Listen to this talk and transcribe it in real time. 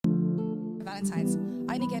Valentine's.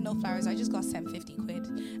 I didn't get no flowers. I just got sent 50 quid.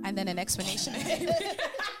 And then an explanation.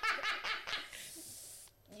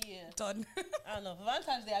 Yeah. Done. I don't know. For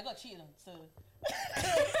Valentine's Day, I got cheated on. So,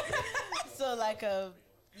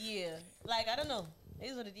 yeah. Like, I don't know. It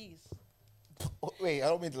is what it is. Wait, I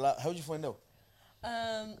don't mean to laugh. How did you find out?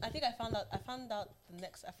 I think I found out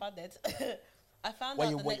it. I found Were out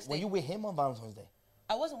you, the next were day. you with him on Valentine's Day?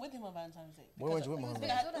 I wasn't with him on Valentine's Day. Where weren't you with him on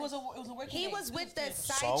Valentine's Day? It was a working He day. was with the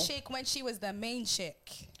Tuesday. side So? chick when she was the main chick.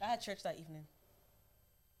 I had church that evening.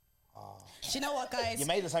 Do you know what, guys? You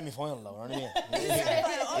made the semi-final though, you know what I mean?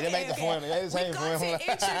 You didn't make the final. You made the We got semi-final.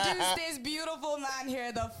 to introduce this beautiful man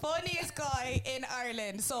here, the funniest guy in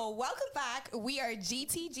Ireland. So welcome back. We are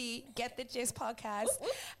GTG, Get the Gist podcast.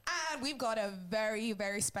 And we've got a very,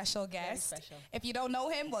 very special guest. Very special. If you don't know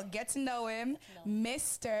him, well, get to know him.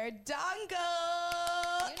 Mr. Dongo.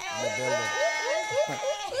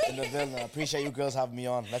 In the building. I appreciate you girls having me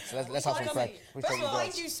on. Let's have some Welcome. crack. First Appreciate I you find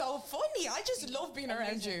girls. you so funny. I just love being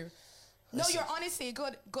around you. No, you're honestly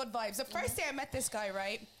good vibes. The first day I met this guy,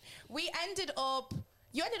 right? You ended up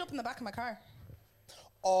in the back of my car.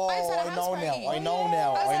 Oh, I was at a I house know party. now. I know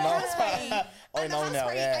now. I was I at a know. house party. I And the know house now.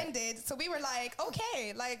 party Yeah. ended, so we were like,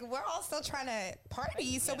 okay, like we're all still trying to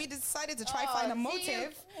party, so we decided to try find a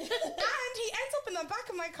motive. And he ends up in the back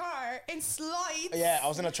of my car in slides. Yeah, I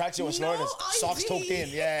was in a tracksuit with No sliders, socks ID. tucked in.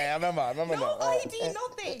 Yeah, I remember No that. ID,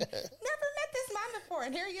 nothing. Never met this man before,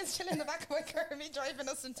 and here he is chilling in the back of my car, and me driving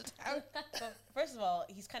us into town. So, first of all,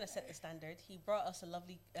 he's kind of set the standard. He brought us a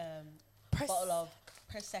lovely bottle of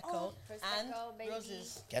Prosecco and Prosecco, baby.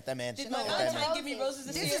 roses. Get them in. Did Get my them in. Valentine give me roses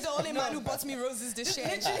this This year? is the only man who bought me roses this year.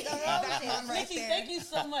 That man right Nikki, there. thank you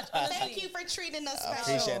so much. Honestly. Thank you for treating us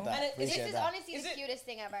special. Appreciate that. And This Appreciate is that. honestly Is the it- cutest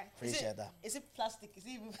thing ever. Appreciate that. Is it plastic? Is it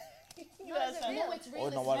even... No, it's real. It's I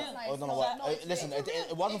don't know what. I don't know what. Listen,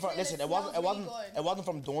 it wasn't from. Listen, it wasn't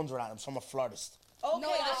from Dawn's or that. It was from a florist. Okay, No,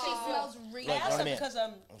 it that's actually just smells really I Like, asked you know her what I mean?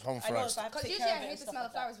 because From I know florist. if I have to Because take usually care I of it hate and the stuff smell like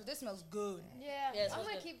of flowers, but this smells good. Yeah, Yeah, it I'm smells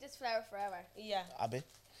gonna good. keep this flower forever. that. Yeah, Abby.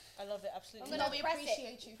 I love it I'm absolutely. gonna we press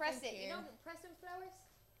appreciate it. you. Press Thank it. you. You know, pressing flowers.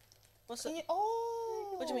 What's that?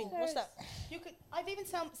 Oh. What do you mean? What's that? You could. I've even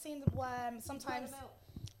seen sometimes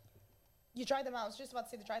you dry them out. I was just about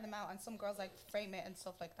to say to dry them out, and some girls like frame it and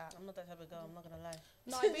stuff like that. I'm not that type of girl. I'm not gonna lie.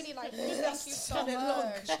 No, I really like it. Thank you so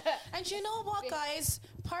much. And you know what, guys?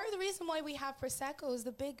 Part of the reason why we have Prosecco is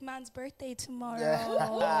the big man's birthday tomorrow.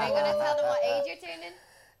 Are you gonna tell them what age you're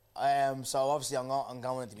turning? So obviously I'm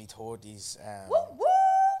going into my 30s.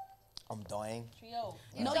 I'm dying. Trio.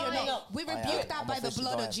 No, you're not. We I am. rebuke that I'm by the officially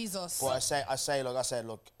blood dying. of Jesus. But I said,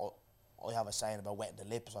 look, I have a saying about wetting the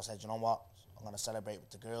lip. So I said, you know what? I'm gonna celebrate with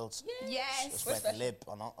the girls. Yes. Just We're wet the special. lip.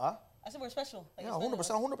 Or not, huh? I said we're special. Like, Yeah, it's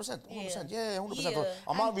 100%. Yeah, 100%. Yeah.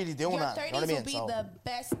 I'm not really doing Your that. 30s You know what I mean? will be So the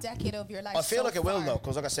best decade of your life. I feel so like it will far. though,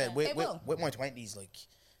 because like I said, It will. with my 20s, like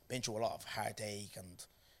been through a lot of heartache and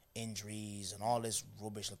injuries and all this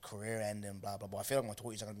rubbish, like career ending, blah blah blah. I feel like my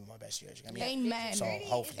 20s are gonna be my best years. You get me? Amen. So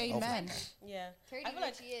hopefully, Amen. Yeah. 30 I feel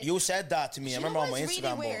like years. You said that to me. I You remember know on my what's Instagram.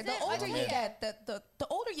 really weird? board. The older Yeah. you get, the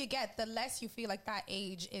older you get, the less you feel like that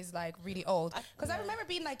age is like really old. Because I remember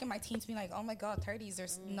being like in my teens, being like, oh my god, 30s.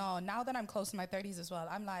 There's no. Now that I'm close to my 30s as well,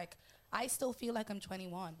 I'm like, I still feel like I'm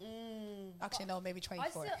 21. Actually, no, maybe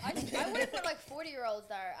 24. I would have put like 40-year-olds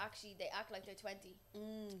that are actually they act like they're 20.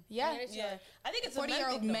 Yeah, Yeah. I think it's a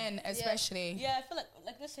 40-year-old thing, though. men especially. Yeah, I feel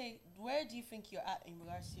like let's say, where do you think you're at in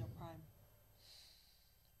regards to your prime?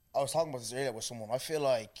 I was talking about this earlier with someone. I feel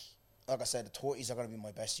like I said, the 20s are gonna be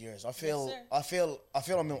my best years. I feel sir.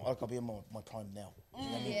 I'm like I'll be in my prime now. You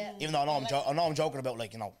know what I mean? Yeah. Even though I know I'm joking about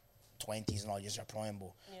like 20s and all just your prime, but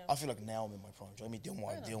I feel like now I'm in my prime. Do you know what I mean? Doing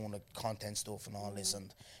what I'm doing, the content stuff and all this,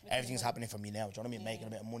 and everything's happening for me now. Do you know what I mean? Making a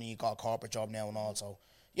bit of money, got a corporate job now and all. So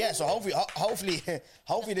yeah, so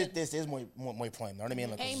hopefully this is my prime. You know what I mean?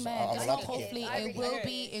 Like, 'cause Amen. I have a Just lot to hopefully give. it will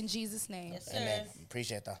be in Jesus' name. Yes, sir. Amen.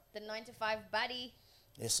 Appreciate that. The 9 to 5 baddie.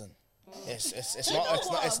 Listen, it's You know not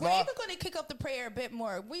what? it's We're not. even going to kick up the prayer a bit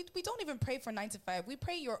more. We don't even pray for 9 to 5. We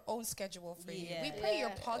pray your own schedule for you. Yeah. We pray your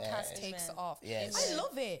Yeah. podcast takes Amen. off. Yes. I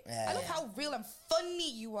love it. Yeah. I love how real and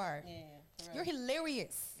funny you are. Yeah. Right. You're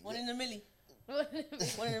hilarious. One in a milli. One in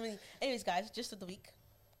a milli. Anyways, guys, just of the week.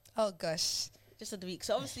 Oh gosh. Just of the week.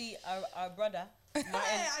 So obviously, our brother, Martin,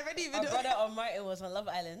 I already even our know. brother on Martin was on Love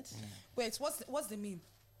Island. Wait, what's the meme?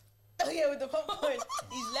 Oh yeah, with the popcorn.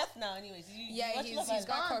 He's left now, anyways. You Yeah, watch Love he's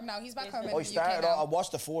back Island? home now. He's back Yes, home no. in I the UK started. I now.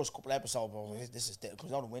 watched the first couple episodes, but this is because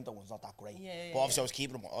the winter one's not that great. Yeah, but obviously I was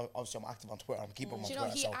keeping him. Obviously I'm active on Twitter. I'm keeping him on Do you know,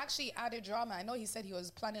 Twitter. he So actually added drama. I know he said he was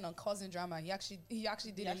planning on causing drama. He actually did You a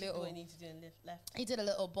actually do little. what you need to do and left. He did a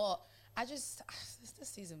little, but I just this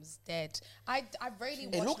season was dead. I really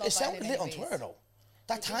watched it Love sounded Island lit on anyways. Twitter though.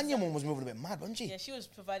 That Tanya one was moving a bit mad, wasn't she? Yeah, she was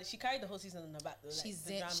provided. She carried the whole season on her back. Like, She's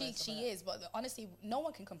the drama and stuff she like that. is, but honestly, no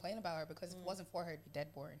one can complain about her because if it wasn't for her, it'd be dead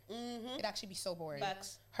boring. It'd actually be so boring.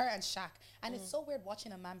 Facts. Her and Shaq, and it's so weird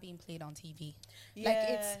watching a man being played on TV. Yeah,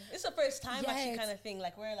 Like it's the first time actually it's- kind of thing.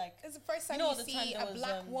 Like we're like, it's the first time You know, you all the time see there a was,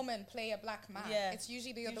 black woman play a black man. yeah, It's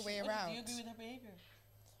usually the other way Do around. you agree with her behavior?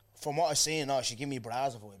 From what I've seen, no, she give me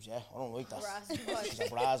Braza vibes, yeah? I don't like that. She's a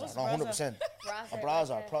Braza, no, 100%. A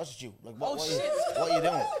Braza, a prostitute. Like, what are you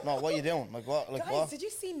doing? No, what are you doing? Like, what? Like, Guys, what? did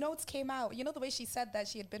you see Notes came out? You know the way she said that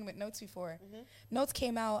she had been with Notes before? Notes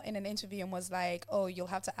came out in an interview and was like, oh, you'll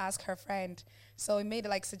have to ask her friend. So it made it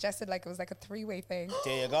like, suggested like it was like a 3-way thing.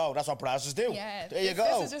 There you go. That's what Brazas do. Yeah. There you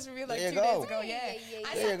go. This is just revealed like There 2 you days go. ago. Yeah. Yeah, yeah, I yeah.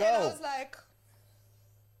 sat There you there and I go. was like,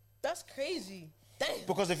 That's crazy. Damn.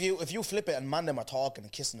 Because if you flip it and man them are talking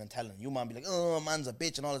and kissing and telling, you man be like, oh, man's a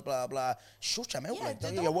bitch and all this blah blah. Shut your mouth Yeah, like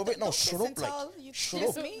that. don't- Yeah, what? No, don't shut kiss up, and tell. like, You shut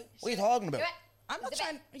kiss up. me. What are you talking about? I'm not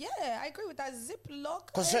trying. Yeah, I agree with that. Zip lock.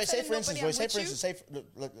 Because I ain't say telling for instance, nobody right? I'm with you. Say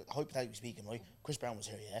look, hypothetically speaking, right? Chris Brown was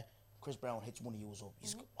here, yeah. Chris Brown hits one of you up.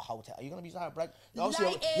 He's how are you gonna be so brag?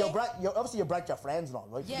 Obviously, you brag your friends and all,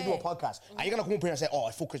 right? Yeah. You do a podcast. Are you gonna come up here and say, "Oh,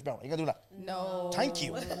 I fuck Chris Brown"? Are you gonna do that? No. Thank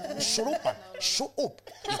you. Shut up, man. Shut up.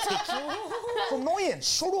 It's annoying.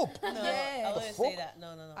 Shut up. No, Yeah. I The wouldn't say fuck? that.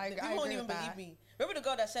 No. I People agree won't with even believe that. me. Remember the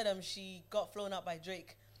girl that said she got flown out by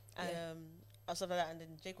Drake and or stuff like that, and then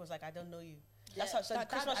Drake was like, "I don't know you." That's how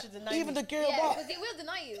Chris Brown should deny Even me. the girl, Yeah, what? because they will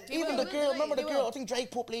deny you. Even They the will girl, deny remember you. the girl? I think Drake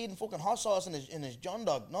put bleeding fucking hot sauce in his John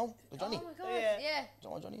dog. No, the Johnny. Oh my god. Yeah. Yeah. Do you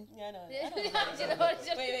know what Johnny is? Yeah, I know. Yeah. I know. Do you know what it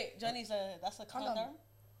is? Wait, Johnny's that's a Condom. condom.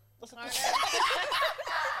 That's a condom.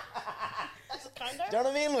 That's a Do condom. you know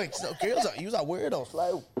what I mean? Like, so girls, use that weirdo.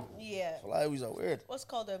 Slow. Yeah. Slow, use that weird. What's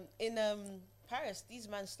called in Paris? These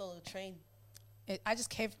men stole a train. I just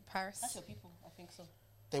came from Paris. That's your people. I think so.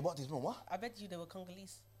 They what? These men what? I bet you they were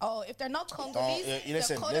Congolese. Oh, if they're not Don't, Congolese, you they're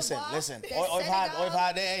listen. Cote d'Ivoire, I've they're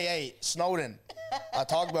had, hey, Snowden. I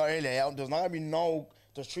talked about earlier. Yeah, there's not gonna be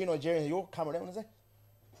there's 3 Nigerians. You're Cameroon, is it?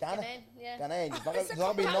 Ghana. Ghanaian, yeah. Ghanaian. There's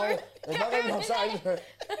not gonna be no. There's not gonna be no sorry.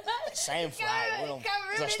 Same flag. Cameroon,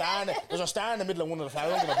 There's a star in the middle of one of the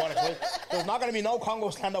flags. I'm gonna put it. There's not gonna be no Congo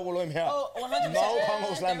slander while I'm here. Oh, 100%. No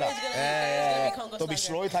Congo slander. There is gonna be Congo There'll be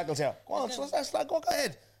slander. slow tackles here. Go on, go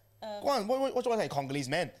ahead. Go on. What do you want to say? Congolese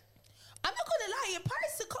men. I'm not gonna lie. In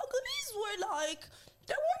Paris, the Congolese were like,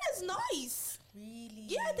 they weren't as nice. Really?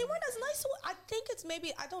 Yeah, they weren't as nice. I think it's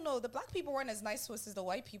maybe, I don't know. The black people weren't as nice to us as the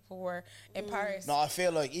white people were in Paris. No, I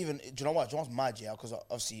feel like even, do you know what? Do you know what's mad, yeah? Because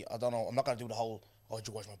obviously, I don't know, I'm not going to do the whole, oh, did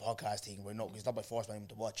you watch my podcast thing? But no, because it's not by force for him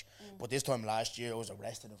to watch. But this time last year, I was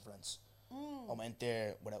arrested in France. I went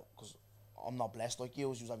there without, because I'm not blessed like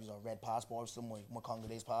you. You have a red passport, still my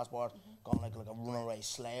Congolese passport. Gone like a runaway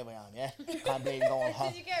slave I am, yeah? Can't believe going home.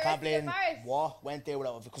 Did you get Can't arrested in believe Paris? what? Went there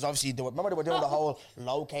without, because obviously, remember they were doing the whole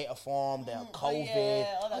locator form, the COVID.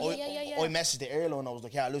 all that shit. I messaged the airline. I was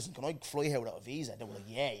like, yeah, listen, can I fly here without a visa? They were like,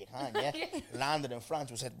 yeah, you can, yeah. Landed in France.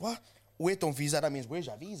 We said, what? Wait on visa, that means where's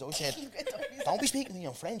your visa? I said, don't be speaking to me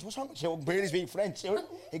in French. What's wrong with you? I barely speak French.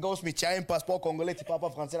 He goes to me, tiens un passeport congolais, tu parles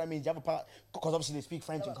pas français. That means you have a part, because obviously they speak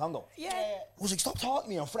French in Congo. Yeah. I was like, stop talking to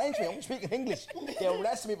me in French, man. I'm speaking English. They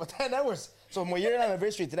arrested me for 10 hours. So my year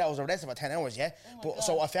anniversary today, I was arrested for 10 hours, yeah?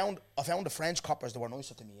 So I found the French coppers that were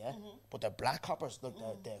nicer to me, yeah? But the black coppers, like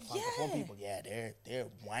the francophone people, yeah, they're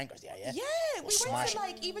wankers, yeah. Yeah, we went Smash to it.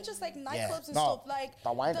 like even just like nightclubs Yeah. and No, stuff. Like the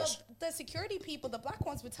wankers. the security people, the black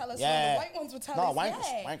ones would tell us, Yeah. the white ones would tell No, us. wankers,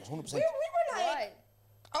 yeah. wankers, 100%. We were like, Right.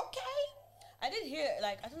 okay. I did hear,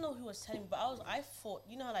 like, I don't know who was telling me, but I thought,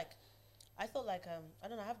 you know how, like, I thought, like, I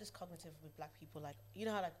don't know, I have this cognitive with black people, like, you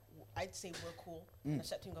know how, like, I'd say we're cool and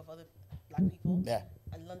accepting of other black people. Yeah.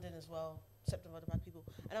 And London as well, accepting of other black people.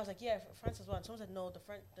 And I was like, yeah, France as well. And someone said, no, the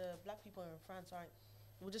black people in France aren't,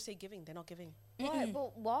 we'll just say giving, they're not giving. Why?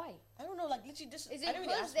 But why? I don't know, like, literally, this Is I it didn't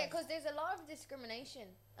really ask why. because there's a lot of discrimination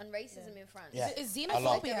and racism in France? Yeah. It's A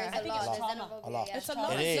lot. xenophobia. I think it's There's trauma. xenophobia, A lot. yeah. It's a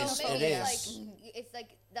lot. It is, So it maybe is. It's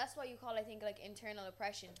like that's what you call, I think, like internal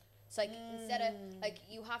oppression. It's like instead of like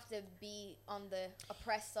you have to be on the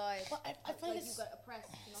oppressed side. But I find like it's- you got oppressed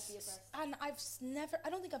to not be oppressed. And I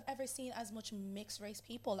don't think I've ever seen as much mixed race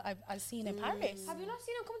people I've seen in Paris. Have you not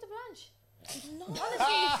seen him come to Blanche? No.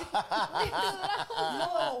 Honestly,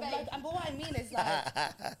 No, like, but what I mean is like,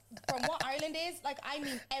 from what Ireland is, like, I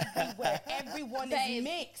mean everywhere, everyone Babe. is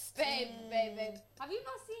mixed. babe. Have you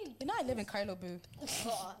not seen? You know, I live in Carlo Boo.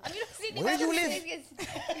 Have you not seen? the Where do you other live? niggas?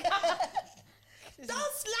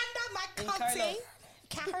 Don't slander my In country,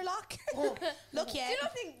 Carlock. Look, yeah. Do you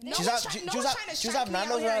not think? No She's one's have- try- she's no one's have- trying to she's shank have me out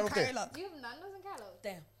Nando's here in around there. Carlock. Do you have Nando's and Carlos?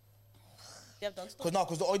 Damn. They have done stuff.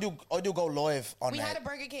 Because I do go live on. We had a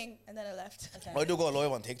Burger King and then I left. Okay. I do go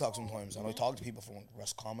live on TikTok sometimes, and I talk to people from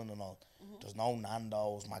Roscommon and all. There's no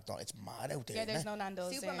Nando's, McDonald's. It's mad out there. Yeah, isn't there's it? no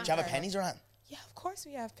Nando's. Supermarket. Do you have a Penny's around? Yeah, of course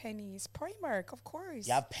we have pennies. Primark, of course.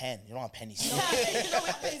 You have Penn. You don't have Penny's. You know, we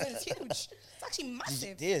have pennies and it's huge. It's actually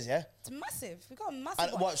massive. It is, yeah. It's massive. We got a massive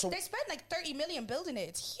And one. what, so- They spent like 30 million building it.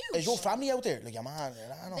 It's huge. Is your family out there? Like your man?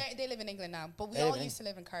 I don't know. They live in England now, but we They all live in used to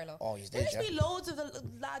live in Carlo. Oh, you There did, used to be yeah. loads of the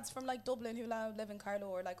lads from like Dublin who now live in Carlo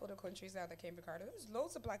or like other countries now that came to Carlo. There's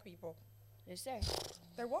loads of black people. Is there?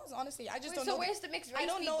 There was, honestly. I just Wait, don't so know. where's the mixed race I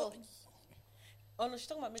don't know. people? Oh no, she's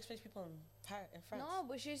talking about mixed race people in France. No,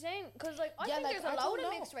 but she's saying because like I Yeah, think like, there's I a don't load of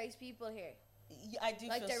know. mixed race people here. Yeah, I do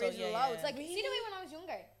Like feel there so, is yeah, loads. yeah. Like see the way when I was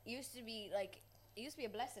younger, it used to be like it used to be a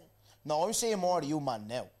blessing. No, I'm saying more to you, man.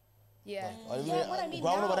 Now. Yeah. Yeah, what I mean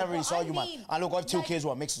growing now, up, I never really but saw I you, man. mean, And look, I have two like- kids who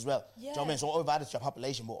are mixed as well. Do you know what I mean? So I've added to your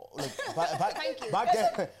population, but like Thank you. back then,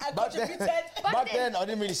 I back then, contributed. back then, I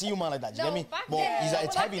didn't really see you, man, like that. Do you No, get me? back But then,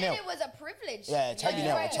 it's back heavy then now. it was a privilege. Yeah, it's heavy You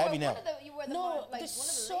now, were- it's you were heavy one now. of the- You were the No, more, like, there's one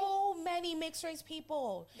of the so many mixed race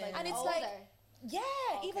people. Like, And it's older. like, yeah,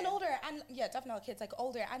 even Okay. older. And yeah, definitely kids, like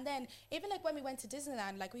older. And then even like when we went to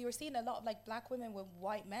Disneyland, like we were seeing a lot of like black women with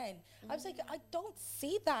white men. I was like, I don't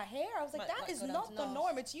see that here. I was like, Might- that might is go down not to the north.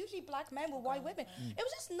 norm. It's usually black men with white women. It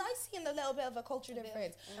was just nice seeing a little bit of a culture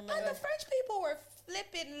difference. And Yeah. the French people were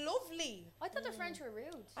flipping lovely. I thought the French were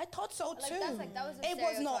rude. I thought so Like, too. that's like- that was a it was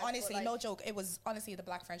no, stereotype, honestly, but, like- no joke. It was honestly the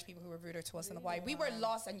black French people who were ruder to us than the white. We were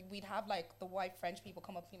lost, and we'd have like the white French people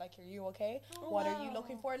come up and be like, "Are you okay? What are you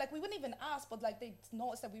looking for?" Like we wouldn't even ask, but like they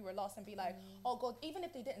noticed that we were lost and be like, "Oh God!" Even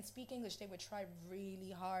if they didn't speak English, they would try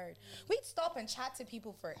really hard. We'd stop and chat to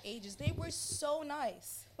people for ages. They were so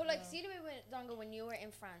nice. But like, see the way when Dongo, when you were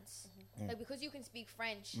in France, like because you can speak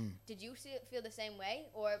French, did you feel the same way,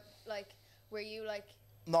 or like were you like?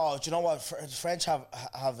 No, do you know what? French have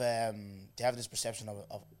they have this perception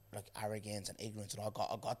of like arrogance and ignorance, and I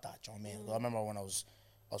got that. Do you know what I mean? I remember when I was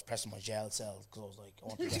pressing my jail cell because I was like, I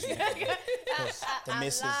want to get because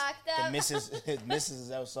the missus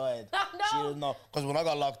is outside. She didn't know because when I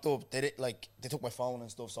got locked up, they took my phone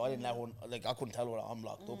and stuff, so I didn't let her, like I couldn't tell her I'm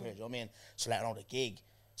locked up here. Do you know what I mean? So let her know the gig.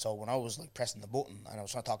 So when I was like pressing the button and I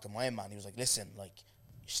was trying to talk to my man, he was like, "Listen, like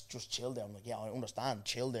just chill there." I'm like, "Yeah, I understand,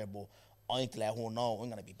 chill there, but." I need to let her know I'm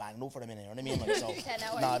gonna be banged up for a minute, you know what I mean? Like, so, 10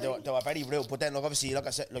 hours. nah, they were very real. But then, like, obviously, like I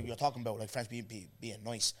said, like you're talking about, like French being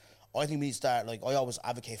nice. I think we need to start. Like, I always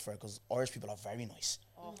advocate for it because Irish people are very nice,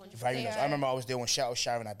 very They nice. are. I remember I was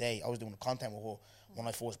Sharon that day. I was doing content with her when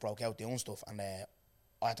I first broke out doing stuff, and I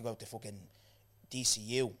had to go out to fucking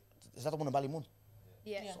DCU. Is that the one in Ballymun?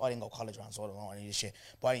 Yeah. So I didn't go college around, so I don't know any of this shit.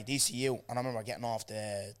 But I DCU, and I remember getting off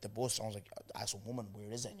the bus, and I was like, I asked a woman,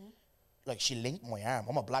 where is it? Like, she linked my arm.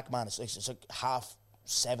 I'm a black man. It's like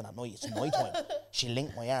 7:30 at night. It's night time. She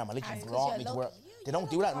linked my arm. I literally Aye, 'cause brought you're me to where... lucky. Yeah, They don't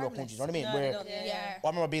you're do that in other harmless. countries, you know what I mean? No, they Where don't, Yeah. I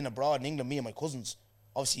remember being abroad in England, me and my cousins,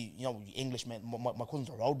 obviously, you know, Englishmen, my cousins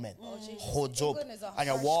are roadmen. Hoods up. England is a And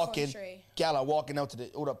you're harsh walking, country. gal are walking out to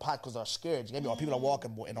the other path because they're scared. You get me? Or people are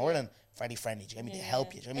walking, but in Ireland, very friendly. Do you get me? They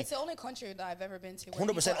help you. Do you get me? It's the only country that I've ever been to. where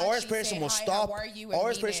 100%. people Irish actually person say, will "Hi, stop. how are you?" and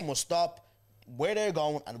Irish mean person it. will stop where they're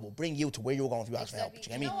going and will bring you to where you're going if you ask for help. Do you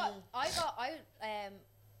get me? know what? I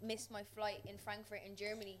missed my flight in Frankfurt in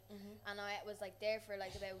Germany, and I was like there for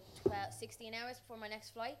like about 16 hours before my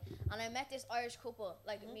next flight, and I met this Irish couple,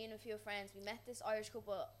 like me and a few friends. We met this Irish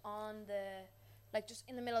couple on the, like just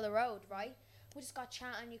in the middle of the road, right? We just got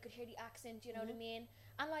chatting. You could hear the accent. You know what I mean?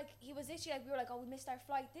 And like he was literally like, we were like, oh, we missed our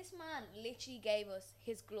flight. This man literally gave us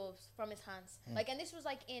his gloves from his hands, like, and this was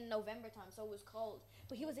like in November time, so it was cold.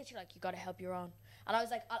 But he was literally like, you gotta help your own. And I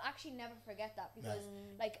was like, I'll actually never forget that because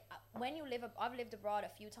like when you live, I've lived abroad a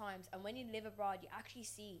few times, and when you live abroad, you actually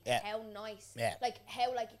see how nice, like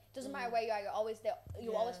how like doesn't matter where you are, you're always there.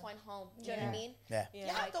 You always find home. Do you know what I mean? Yeah. You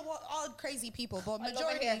have the odd crazy people, but I love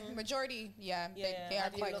it here. majority, they I are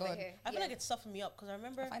do quite love it good. here. I feel Yeah. like it softened me up because I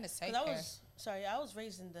remember find it safe I was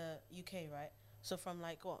raised in the UK, right? So from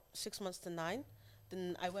like 6 months to 9,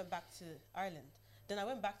 then I went back to Ireland. Then I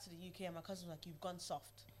went back to the UK, and my cousin was like, "You've gone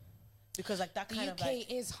soft," because like that The kind UK of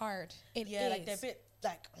like is hard. It yeah, is. like they're a bit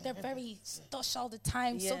like They're very stush all the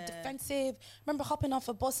time, so Yeah. defensive. Remember hopping off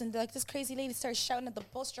a bus and like this crazy lady started shouting at the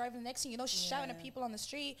bus driver. The next thing you know, she's shouting at Yeah. people on the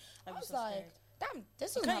street. I I'd be was so like, scared. damn,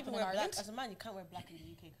 this You doesn't can't happen even in wear black Ireland. as a man. You can't wear black in the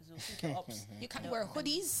UK because they'll think you're ops. You can't No. wear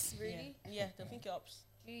hoodies. Really? Yeah, they'll think you're ops.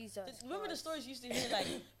 Jesus. Remember the Christ. stories you used to hear, like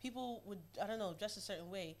people would, I don't know, dress a certain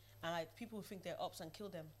way, and like people would think they're ops and kill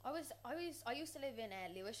them. I used to live in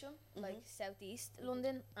Lewisham, like southeast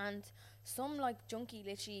London, and some like junkie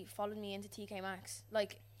literally followed me into TK Maxx,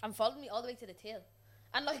 like, and followed me all the way to the till,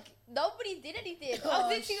 And like nobody did anything. I Oh,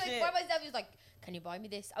 was literally shit. like by myself. He was like, "Can you buy me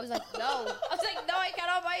this?" I was like, "No." I was like, "No, I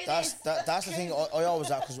cannot buy you this." That's the thing. I always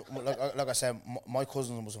that because like I said, my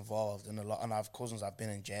cousin was involved in a lot, and I have cousins that've been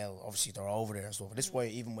in jail. Obviously, they're over there and stuff. But this way,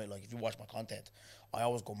 even with like if you watch my content, I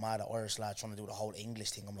always go mad at Irish lads trying to do the whole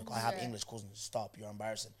English thing. I'm like, I have English cousins. Stop, you're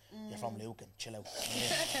embarrassing. You're from Lucan, chill out.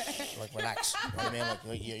 Like relax. You know what I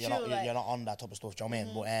mean? Like you're not on that type of stuff. Do you know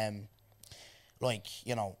what I mean? But like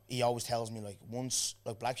you know, he always tells me like once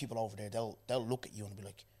like black people over there, they'll look at you and be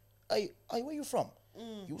like, "Hey, where you from?"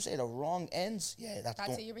 You say the wrong ends,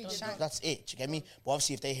 that's it, you reach out. that's it. You get me? But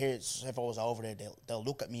obviously, if they hear it, if I was over there, they'll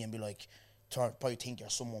look at me and be like, probably think you're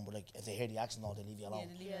someone. But like, if they hear the accent, they'll leave you alone.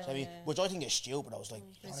 I mean, which I think is stupid. I was like,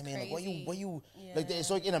 you know what I mean? Like, why you? Like, it's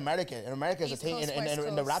like in America. In America, it's a thing.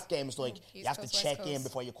 In the rap game, it's like you have to check in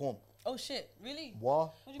before you come. Oh shit! Really?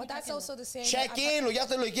 What? But that's also the same. Check in. Like you have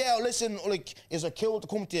to like listen. Like, is it cool to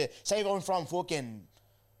come to you? Say if I'm from fucking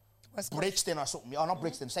Brixton or something, or not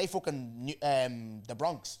Brixton, say fucking the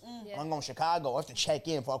Bronx. I'm going to Chicago, I have to check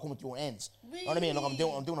in before I come to your ends. You know what I mean? Like I'm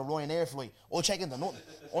doing a Ryanair flight. I'll check into nothing.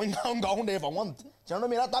 I'm going there if I want. Do you know what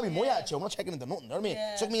I mean? That'd be my attitude. I'm not checking into nothing. You know what I mean?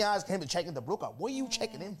 Yeah. Took me ask him to check into Brooker. What are you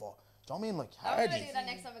checking in for? Do you know what I mean? Like, I'm gonna hardly. do that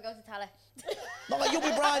next time I go to Tala. No, like you'll be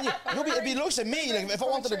brand new. If he looks at me, like if I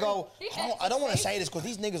wanted to go, I don't want to say this because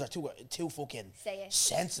these niggas are too fucking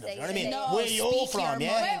sensitive. You know what I mean? No, Where you from?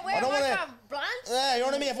 Yeah. Where am I from? Blanche? Yeah, you know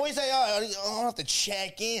what I mean? If I say, I don't have to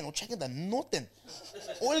check in, I'll check into nothing.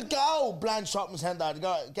 I'll go Blanche Shopping Centre to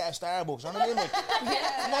go get a Starbucks. You know what I mean? Like,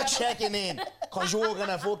 I'm not checking in because you're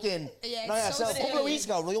gonna fucking. So a couple of weeks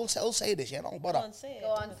ago, I'll say this, yeah, don't bother. Go on, say it. Go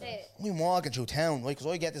on, say it. I'm walking through town, right? Because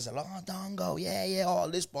I get this a lot. Oh, Dongo, yeah, all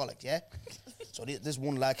this bollocks, yeah. So this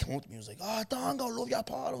one lad came up to me, he was like, "Oh, Dongo, love your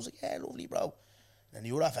pod." I was like, "Yeah, lovely, bro." And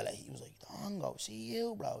the other fella, he was like, "Dongo, see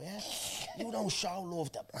you, bro, yeah. You don't show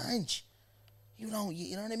love to Blanche. You know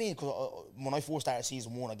what I mean?" Because when I first started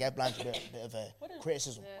season 1, I gave Blanche a bit of a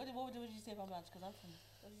criticism. What did you say about Blanche? Because I'm from.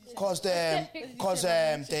 Because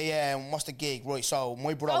they what's the gig, right? So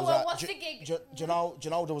my brother was at. What's the gig? Do you know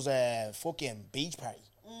there was a fucking beach party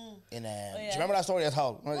in do you remember that story I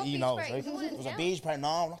told? What you beach know, party? right? The one in It was a town? beach party.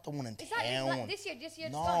 No, not the one in Is that town. this year?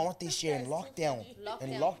 No, not this year. In lockdown.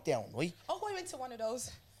 In lockdown, right? Oh, I went to one of those.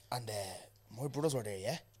 And my brothers were there,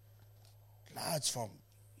 yeah. Lads from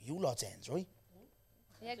you lot's ends, right?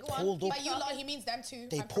 Yeah, go Pulled on. up. By you lot, he means them too.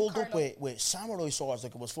 They I'm from pulled up Carlow. with samurai swords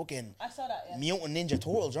like it was fucking I saw that. Yeah. mutant ninja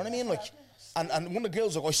turtles. You know what I mean? Like, and one of the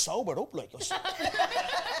girls like I sobered up like.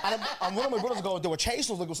 And one of my brothers go, they were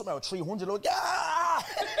chasing us like it was something like 300. Like, yeah,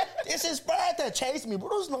 this is Sparta chasing me,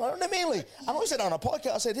 brothers. You know what I mean? Like, and I said on a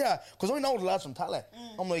podcast, I said, yeah, because I know the lads from Tala.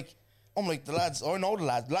 I'm like the lads. I know the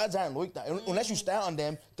lads. The lads aren't like that. Unless you start on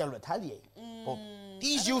them, they'll retaliate. But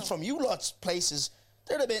these youth from you lot's places.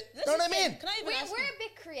 They're a bit, you know what I mean? Can I even ask We're you? a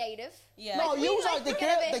bit creative. Yeah. No, we you like like the to girl,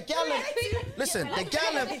 get a the bit gal. creative. Listen, Yeah, the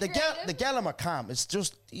gal, like the gal, creative. the gal are calm. It's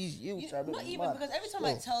just these youths are a bit Not even mad. because every time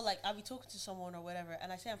I Oh. tell like I'll be talking to someone or whatever,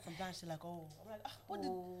 and I say I'm from Blanche, they're like, "Oh," I'm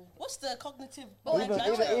like, "What's the cognitive?" But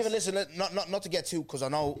Even listen, not to get too, because I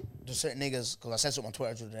know there's certain niggas. Because I said something on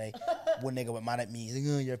Twitter the other day. One nigga went mad at me. He's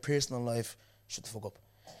like, "Oh, your personal life." Shut the fuck up.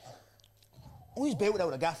 I was built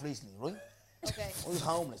without a gaff recently, right? Okay. I was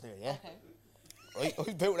homeless there, yeah. Okay. Right, I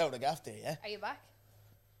was built without a gaff there, yeah. Are you back?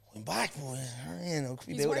 I'm back, boy. You know, could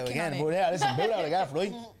be He's built out working again. on it. But yeah, listen, built out a gaff,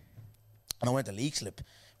 right? And I went to Leak Slip.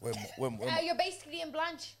 Where You're basically in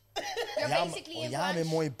Blanche. You're basically in I'm Blanche. in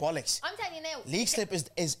my bollocks. I'm telling you now. Leak Slip is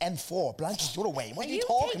N4. Blanche is the other way. What are Are you you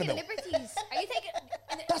talking taking about? liberties? Are you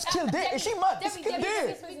taking? That's Kildare. Is she mad? It's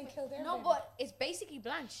Kildare. No, but it's basically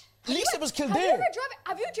Blanche. Leak Slip is Have you Kildare. ever driven?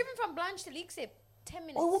 Have you driven from Blanche to Leaksip? 10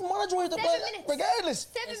 minutes. I wouldn't want to drive the 7 Blanche, minutes. regardless.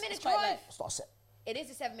 7-minute it's quite drive. light. It's not set. It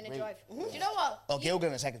is a 7-minute drive. Do you know what? Okay, we'll get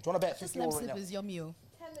in a second. Do you want to bet 50 euro right now? is your meal.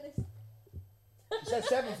 10 minutes. You said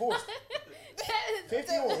 7 first.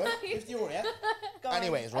 50 euro, right? 50 euro, yeah?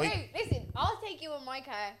 Anyways, right? Okay, listen. I'll take you in my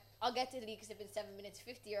car. I'll get to the Leaksip in 7 minutes.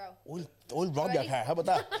 50 euro. I'll rob your Ready? car. How about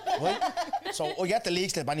that? Right? So I get the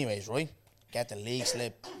leak slip anyways, right? Get the leak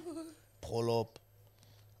slip, pull up,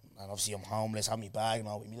 and obviously I'm homeless, have my bag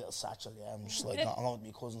now with my little satchel, yeah. I'm just like, I'm going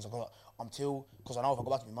with my cousins. I'm too, because I know if I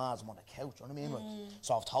go back to my mom's, I'm on the couch, you know what I mean? Like,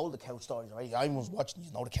 so I've told the couch stories already. Everyone's watching,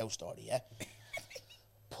 you know the couch story, yeah?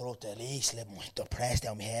 Pull up the leak slip, I'm depressed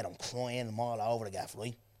down my head, I'm crying, I'm all over the gaff,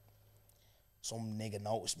 right? Some nigga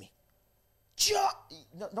noticed me.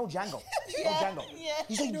 No, Django. Yeah, No, Django. yeah.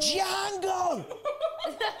 He's like, Django!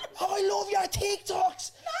 Oh, I love your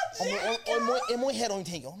TikToks! in my head, I'm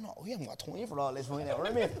thinking, oh no, we haven't got 20 for all this right now. You know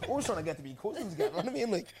what I mean? We're just trying to get to be cousins again. You know what I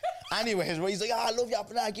mean? Like, anyways, right, he's like, I love you,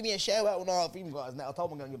 but now give me a shout out and all. If he even got his name, I told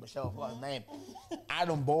him I'm gonna give him a shout out for his name.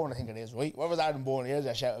 Adam Bourne, I think it is, right? Whoever's Adam Bourne, here's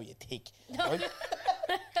a shout out, you tick. Right?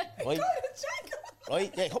 Right?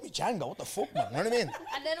 Right? Yeah, he called me Django. What the fuck, man? You know what I mean?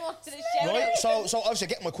 And then wanted to shout Right? out. So obviously, I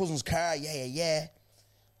get in my cousin's car. Yeah.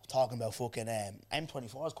 Talking about fucking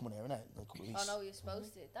M24 is coming here, innit? In a couple of weeks. Oh no, you're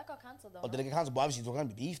supposed to. That got cancelled though. Oh, did it get cancelled? But obviously, there's going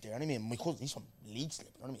to be beef there. You know what I mean? My cousin, he's from Leeds, you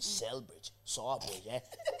know what I mean? Selbridge, Sawbridge, yeah?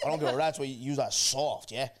 I don't give a rat's why you use that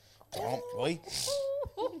soft, yeah? Right?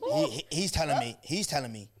 He's telling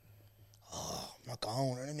me, oh, I'm not going,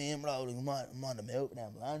 you know what I mean, bro? Like, I'm on the milk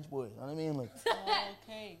now, lunch, boys, you know what I mean? Like,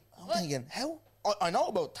 Okay. I'm thinking, how? I know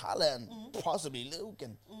about Tala and possibly Luke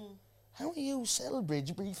and... How are you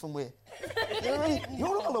Selbridge beefing with? You know what I mean?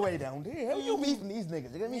 You're all the way down there. How are you beefing these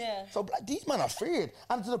niggas? You know what I mean? Yeah. So these men are feared.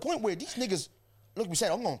 And to the point where these niggas, like we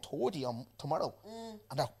said, I'm going 30 tomorrow.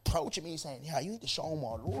 And they're approaching me saying, yeah, you need to show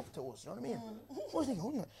more love to us. You know what I mean? I was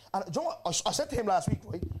thinking, and do you know what? I said to him last week,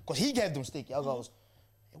 right? Because he gave them stick. I goes,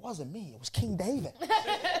 it wasn't me, it was King David.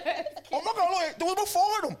 I'm not gonna lie, there was about 4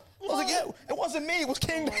 of them. I was like, yeah, it wasn't me, it was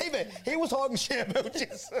King David. He was talking shit about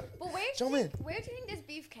this. But where do you think this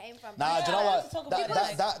beef came from? Nah, do you know Yeah, what?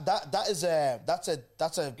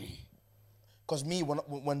 That's a. Because me,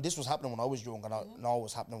 when this was happening when I was young, and I know it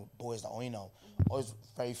was happening with boys that I know, I was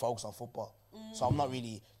very focused on football. So I'm not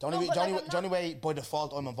really the only way by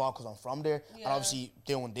default I'm involved because I'm from there, and obviously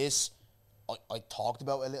doing this. I talked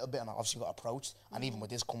about it a little bit and I obviously got approached. And even with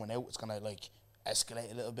this coming out, it's going to like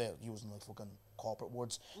escalate a little bit, using like fucking corporate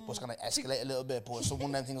words. But it's going to escalate a little bit. But it's one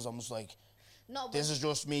of them things I'm just like, this is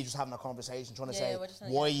just me just having a conversation, trying to say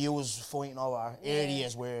why you was fighting over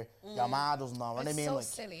areas where your ma doesn't know. What I mean? So like,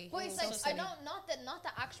 silly. But it's So like, silly. I know, not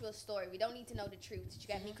the actual story. We don't need to know the truth, do you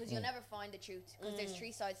get me? Because you'll never find the truth. Because there's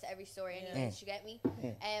 3 sides to every story anyways, do you get me?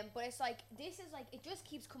 But it's like, this is like, it just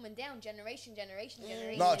keeps coming down generation. no,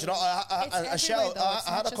 do you know, It's everywhere, though. It's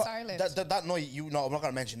not just Ireland. that night, I'm not going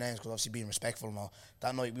to mention names because obviously being respectful and all.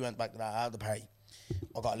 That night we went back to that after party.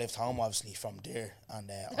 I got a lift home obviously from there, and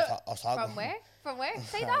I was talking. From where? From where?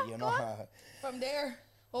 Say that. You Go know, on. From there,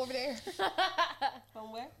 over there.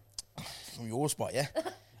 From where? from your spot, yeah.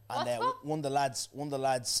 And one of the lads,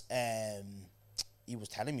 he was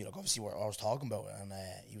telling me, like, obviously what I was talking about, and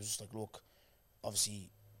he was just like, look, obviously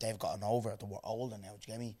they've gotten over it, they were older now, do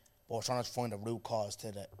you get me? But we're trying to find a root cause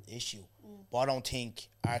to the issue. But I don't think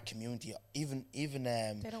our community, even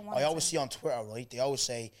don't want I always to. see on Twitter, right, they always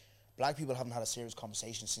say, black people haven't had a serious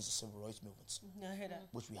conversation since the civil rights movements, I hear that.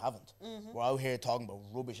 which we haven't. We're out here talking about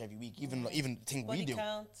rubbish every week, even the thing Body we do.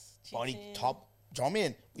 counts, Body cheating. top. Do you know what I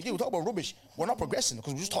mean? We talk about rubbish. We're not progressing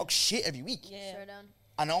because we just talk shit every week. Yeah. Sure done.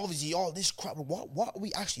 And obviously all this crap, what are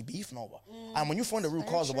we actually beefing over? And when you find the root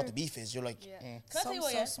cause of what the beef is, you're like, Can I tell you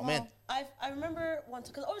what, So yeah? I'm in. I remember once,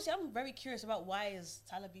 because obviously I'm very curious about why is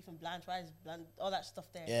Tyler beef and Blanche, why is Blanche, all that stuff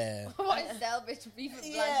there. Yeah. What is Selbridge beef and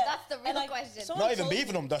Blanche? Yeah. That's the real And, like, question. someone Not even told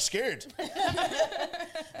beefing them, they're scared.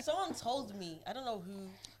 Someone told me, I don't know who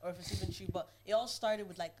or if it's even true, but it all started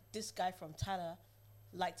with like this guy from Tyler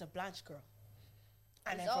liked a Blanche girl.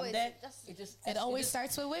 And It's then from always- there, that's- It always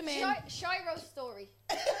starts with women. Shiro's story.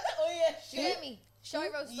 Oh yeah, Do you get me?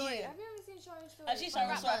 Shiro's story. Yeah. Have you ever seen Shiro's story? Actually, From sorry, I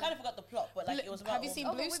Rap kind of forgot the plot, but like it was about. Have you seen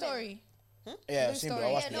Oh, Blue but women. Story? Yeah, Blue I've seen Story. but I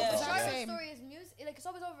Yeah, watched no, it. but it's not the Shiro's same. story is music. Like, it's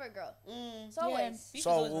always over a girl. It's Yeah. always. Beef is So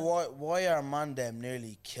always why are man them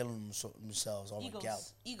nearly killing themselves over egos, gal?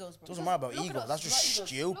 egos, bro. Doesn't matter about Look at ego. us, That's just look at us.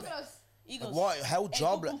 stupid. Look at us. Egos. Like, what? How Hey,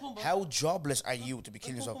 jobless? boom, boom, bro. How jobless are you to be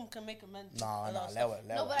killing Boom, yourself? boom can make a man do Nah, a lot nah, of allow stuff. it,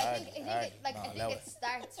 allow No, it. but I think it it.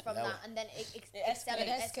 starts from Allow that, it. and then it It It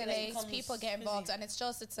escalates. escalates, becomes people get involved, and it's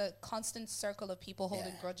a constant circle of people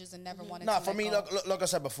holding grudges and never wanting Nah, to for let me, go. like I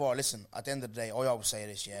said before, listen, at the end of the day, I always say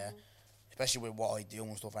this, yeah, especially with what I do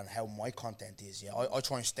and stuff and how my content is, yeah, I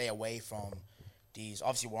try and stay away from these.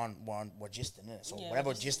 Obviously, we're gisting it, so Yeah, whatever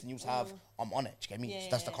we're just- gisting you have, I'm on it. Do you get me? Yeah,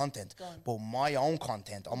 That's yeah, the yeah. content. Go on. But my own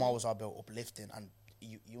content, I'm always about uplifting and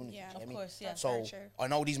unity. Yeah. do you get Of me? course, yeah. That's So very true. I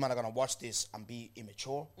know these men are gonna watch this and be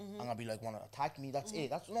immature and gonna be like, want to attack me. That's it.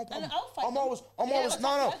 That's no problem. I'll fight I'm them. always,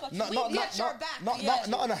 Yeah, I got you. got your back.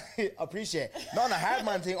 not on a appreciate, not on a hard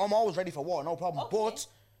man thing. I'm always ready for war, no problem. Okay. But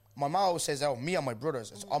my mom always says, "Oh, me and my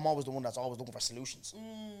brothers, I'm always the one that's always looking for solutions."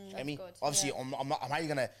 I mean, good. obviously, I'm not. How you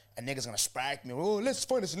gonna a nigga's gonna spark me? Oh, let's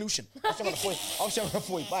find a solution. I'm still gonna fight. I'm still gonna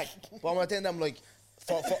fight back. But I'm gonna tell them like.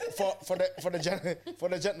 For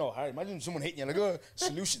the gen, no, Harry, imagine someone hating you like, oh,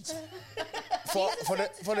 solutions. For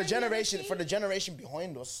the generation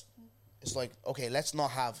behind us, it's like, okay, let's not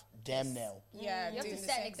have them now. Yeah, You have doing to the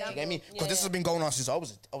set an same example. You get me? Because Yeah, this yeah. has been going on since I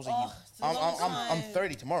was a youth. it's a long I'm time.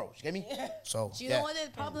 30 tomorrow. You get me? So Do you know what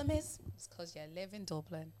the problem is? It's because you live in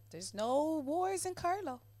Dublin. There's no wars in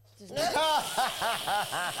Carlo.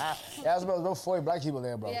 Yeah, there's about 40 black people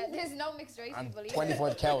there, bro. Yeah, there's no mixed race And people either.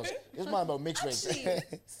 25 cows. This man about mixed race. Actually,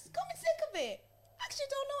 come and think of it. Actually,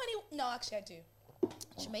 don't know any. No, actually, I do.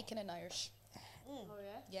 Jamaican and Irish. Oh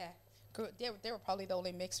yeah. Yeah. They were probably the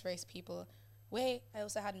only mixed race people. Wait, I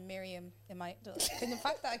also had Miriam in my. And the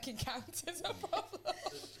fact that I can count is a problem.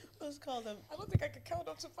 What's called them? I don't think I could count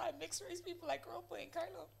up to 5 mixed race people I grew up with in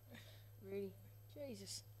Carlo. Really?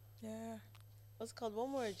 Jesus. Yeah. What's called one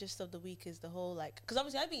more gist of the week is the whole like, because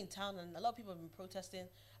obviously I've been in town and a lot of people have been protesting.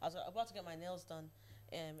 I was about to get my nails done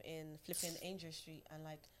in flipping Angel Street, and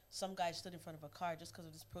like some guy stood in front of a car just because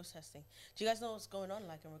of this protesting. Do you guys know what's going on,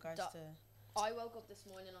 like in regards to? I woke up this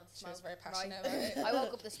morning on She smoke. was very right? passionate about it. I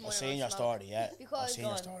woke up this I've morning seen on your smoke. story, yeah. I've Because seen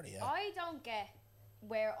your story, yeah. I don't get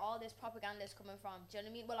where all this propaganda is coming from. Do you know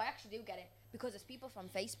what I mean? Well, I actually do get it because it's people from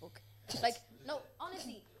Facebook. Like, no,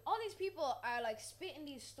 honestly, all these people are like spitting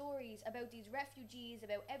these stories about these refugees,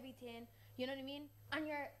 about everything. You know what I mean? And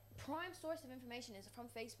your prime source of information is from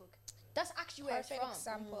Facebook. That's actually where Perfect it's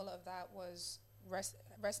from. example of that was rest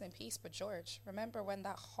in peace, but George. Remember when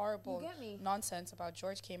that horrible You get me? nonsense about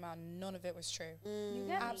George came out? None of it was true. You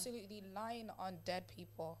get me? Absolutely lying on dead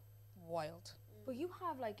people. Wild. But you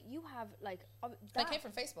have like That came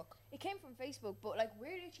from Facebook. It came from Facebook, but like we're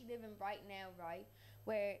literally living right now, right,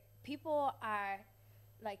 where people are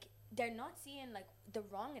like they're not seeing like the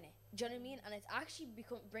wrong in it. Do you know what I mean? And it's actually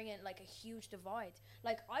bringing like a huge divide.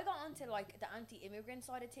 Like I got onto like the anti-immigrant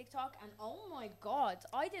side of TikTok, and oh my god,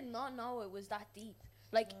 I did not know it was that deep.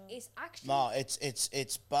 Like it's actually No,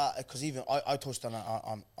 it's bad because even I touched on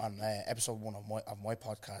episode 1 of my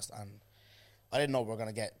podcast, and I didn't know we were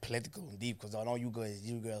gonna get political and deep because I know you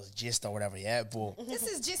girls gist or whatever, yeah. But This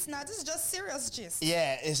is gist now. This is just serious gist.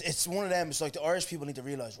 yeah, it's one of them. It's like the Irish people need to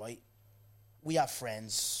realize, right? We have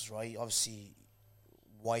friends, right? Obviously,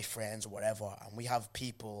 white friends or whatever, and we have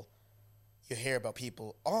people. You hear about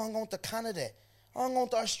people. Oh, I'm going to Canada. Oh, I'm going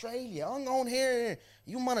to Australia. I'm going here.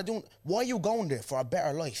 You man are doing. Why are you going there for a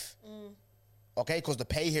better life? Okay, because the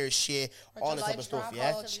pay here is shit. Or All the this type of stuff,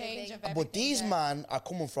 lifestyle yeah. change of But everything, these yeah. man are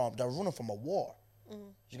coming from. They're running from a war.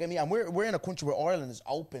 You get me? And we're in a country where Ireland is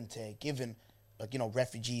open to giving, like, you know,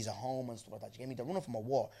 refugees a home and stuff like that. You get me? They're running from a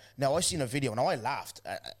war. Now I seen a video and I laughed.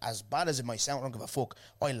 As bad as it might sound, I don't give a fuck.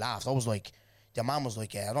 I laughed. I was like, the man was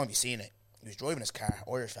like, I don't know if you seen it. He was driving his car,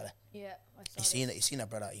 Irish fella. yeah. I saw He seen it. He seen that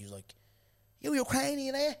brother. He was like, "You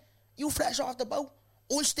Ukrainian, eh? You fresh off the boat?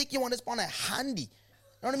 I'll stick you on this bonnet handy." You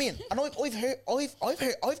know what I mean? And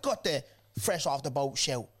I've got the fresh off the boat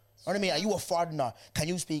shout. You know what I mean? Are you a foreigner? Can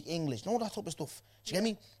you speak English? You know that type of stuff. Do you get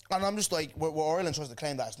me? And I'm just like, where Ireland tries to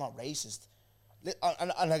claim that it's not racist.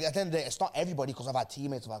 And like, at the end of the day, it's not everybody, because I've had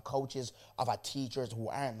teammates, I've had coaches, I've had teachers who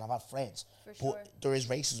aren't, and I've had friends. For sure. But there is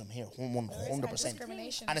racism here, 100%.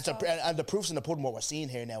 discrimination And it's as and the proof's in the pudding what we're seeing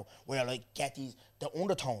here now, where like get the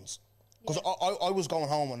undertones. Because I was going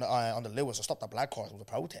home on the Lewis, I stopped at Black Horse, it was a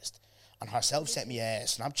protest. And herself sent me a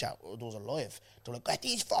Snapchat, there was a live. They were like, get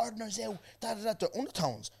these foreigners out, they're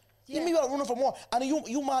undertones. You mean about running for more? And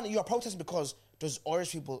you man, you're protesting because there's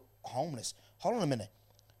Irish people homeless. Hold on a minute.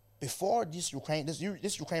 Before this Ukraine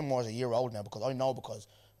war is a year old now, because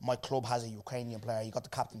my club has a Ukrainian player. He got the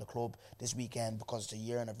captain of the club this weekend because it's a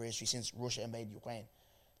year anniversary since Russia invaded Ukraine.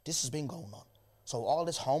 This has been going on. So all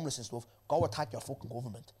this homeless and stuff, go attack your fucking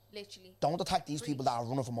government. Literally. Don't attack these people that are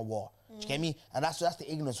running from a war. Do you get me? And that's the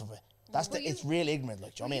ignorance of it. It's real ignorant,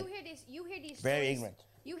 like, do you know what I mean? You hear these Very stories, ignorant.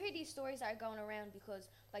 You hear these stories that are going around because,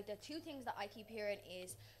 like, the two things that I keep hearing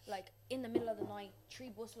is, like, in the middle of the night,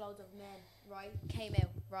 3 busloads of men, right, came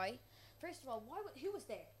out, right? First of all, who was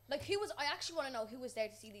there? Like, I actually want to know who was there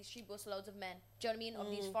to see these 3 busloads of men. Do you know what I mean?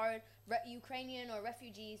 Of these foreign, Ukrainian or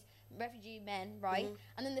refugee men, right?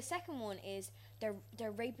 And then the second one is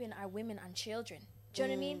they're raping our women and children. Do you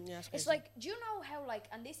know what I mean? Yeah, that's it's crazy. like, do you know how, like,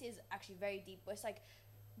 and this is actually very deep, but it's like,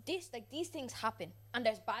 these things happen, and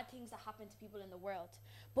there's bad things that happen to people in the world,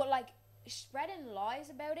 but like spreading lies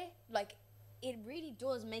about it, like, it really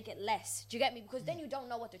does make it less. Do you get me? Because then you don't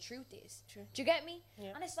know what the truth is. True. Do you get me?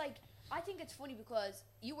 Yeah. And it's like, I think it's funny because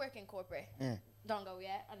you work in corporate, Dongo,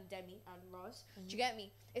 yeah, and Demi and Ross. Do you get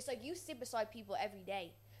me? It's like you sit beside people every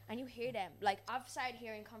day and you hear them. Like, I've started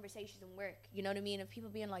hearing conversations in work, you know what I mean, of people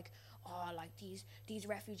being like, oh, like these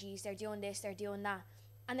refugees, they're doing this, they're doing that,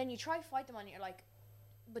 and then you try to fight them on it, you're like,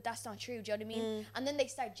 but that's not true. Do you know what I mean? And then they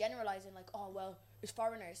start generalizing, like, oh, well, it's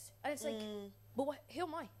foreigners, and it's like, but who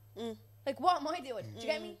am I? Like, what am I doing? Do you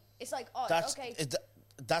get me? It's like, oh, okay.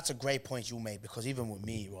 that's a great point you made, because even with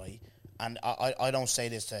me, right, and I don't say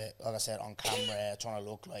this to, like I said, on camera, trying to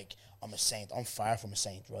look like I'm a saint. I'm far from a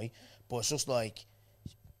saint, right? But it's just like,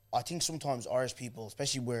 I think sometimes Irish people,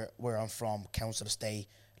 especially where I'm from, council estate,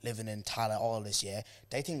 living in Tala, all this, yeah,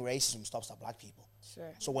 they think racism stops at black people.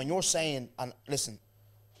 Sure. So when you're saying, and listen,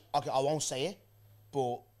 okay, I won't say it,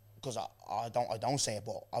 but because I don't say it,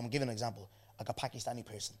 but I'm giving an example, like a Pakistani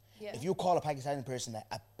person. Yeah. If you call a Pakistani person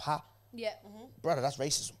a pa, Yeah. brother, that's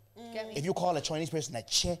racism. Get me? If you call a Chinese person a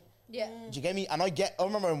che, Yeah. do you get me? And I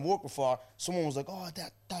remember in work before, someone was like, oh,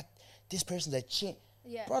 this person's a che.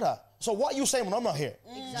 Yeah. Brother, so what are you saying when I'm not here?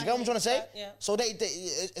 Do you get what I'm trying to say? Yeah. So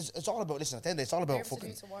it's all about, listen, at the end of the day, it's all about Everything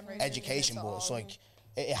fucking to one race, education, everything to but it's all. like,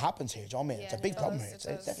 it happens here, do you know what I mean? Yeah, It's a big it problem does, here. it It's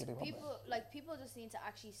does. definitely a big problem. People just need to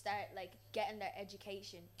actually start like getting their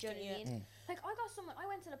education. Do you know what I mean? Like I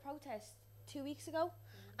went to the protest 2 weeks ago,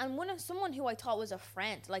 and someone who I thought was a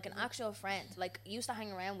friend, like an actual friend, like used to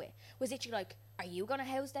hang around with, was literally like, "Are you gonna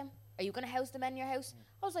house them? Are you gonna house the men in your house?"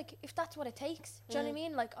 I was like, if that's what it takes, do you know what I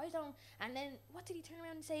mean? Like, I don't. And then what did he turn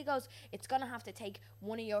around and say? He goes, "It's gonna have to take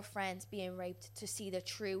one of your friends being raped to see the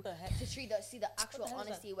true, to see the actual hell is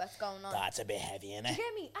honesty of what's going on." That's a bit heavy, innit? Do you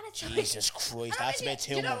get me? And it's Jesus Christ, and that's a honestly, bit do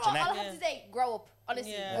too you know much, what? innit? I'll have to say, grow up.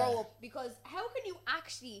 Honestly, Yeah. grow up. Because how can you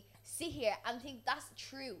actually sit here and think that's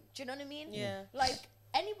true? Do you know what I mean? Yeah. Like,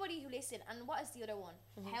 anybody who listen, and what is the other one?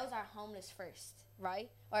 How's our homeless first, right?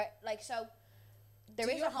 Or, like, so, there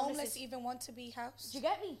Do is your a homeless even want to be housed? Do you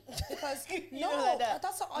get me? Because You no, don't like that.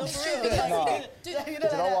 that's not No, honest. for real. Because No. dude, You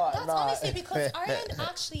know what? that's Nah. honestly because Ireland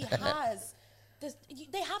actually has this.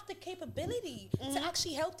 They have the capability to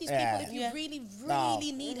actually help these Yeah. people if you Yeah. really, No.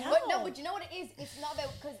 really need help. But no, but you know what it is? It's not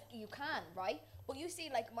about, because you can, right? But you see,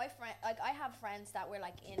 like, my friend, like, I have friends that were,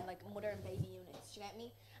 like, in, like, mother and baby units, do you get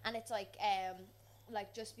me? And it's like,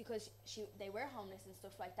 just because they were homeless and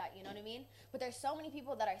stuff like that, you know what I mean? But there's so many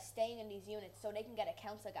people that are staying in these units so they can get a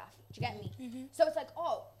council gaff, do you get me? So it's like,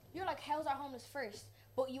 oh, you're like, how's our homeless first?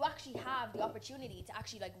 But you actually have the opportunity to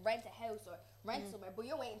actually, like, rent a house or rent somewhere, but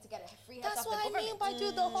you're waiting to get a free house That's off what the I mean government. by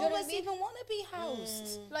do the know what I homeless mean? even want to be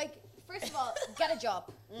housed? Like, first of all, get a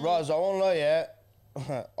job. Roz, I won't lie, yeah.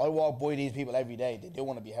 I walk by these people every day. They do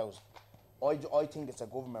want to be housed. I think it's a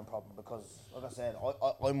government problem because, like I said,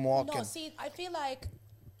 I'm walking. No, see, I feel like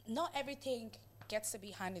not everything gets to be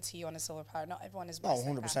handed to you on a silver platter. Not everyone is No, blessed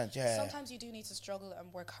like 100%, that. yeah. Sometimes you do need to struggle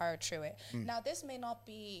and work hard through it. Now, this may not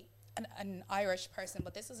be an Irish person,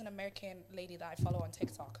 but this is an American lady that I follow on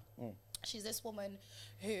TikTok. She's this woman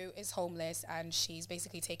who is homeless and she's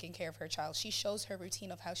basically taking care of her child. She shows her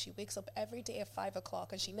routine of how she wakes up every day at 5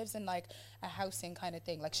 o'clock and she lives in like a housing kind of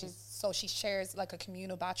thing. Like she shares like a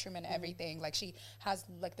communal bathroom and everything. Like she has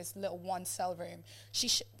like this little one cell room. She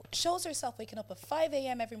shows herself waking up at 5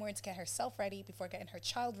 a.m. every morning to get herself ready before getting her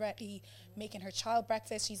child ready, making her child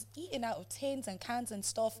breakfast. She's eating out of tins and cans and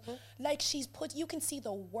stuff. Like you can see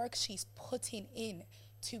the work she's putting in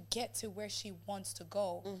to get to where she wants to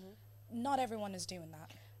go. Not everyone is doing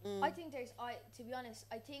that. I think to be honest,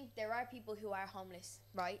 I think there are people who are homeless,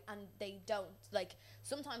 right? And they don't. Like,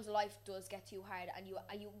 sometimes life does get too hard and you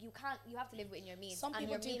can't, you have to live within your means. Some and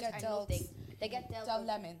people your do means get are dealt- nothing. They get dealt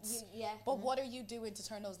lemons. Yeah. But what are you doing to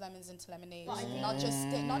turn those lemons into lemonade? But I think-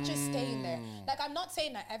 Not just staying there. Like, I'm not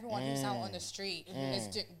saying that everyone who's out on the street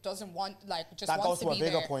doesn't want, like, just That wants goes to a be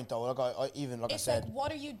bigger there. point, though. Like I It's said, like,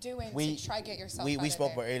 what are you doing we to try get yourself we out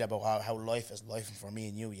spoke of about there? earlier about how life is life for me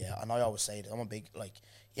and you, yeah. And I always say that I'm a big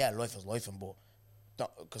life is life, but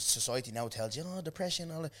because society now tells you,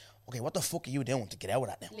 depression, all that. Okay, what the fuck are you doing to get out of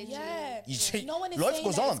that now? Yeah. You see, No one is life saying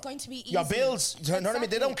goes that on. it's going to be easy. Your bills, you know what I mean?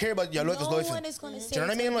 They don't care about your life is life. No one is going to say do you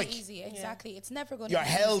know it's what I mean? going to Like, be easy. Exactly. It's never going to your be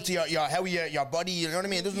health, easy. your body, you know what I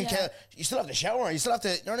mean? It doesn't Yeah. care. You still have to shower. You still have to,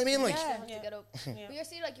 you know what I mean? Like, Yeah. To get up. But you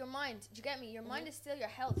see, like, your mind, do you get me? Your mind is still your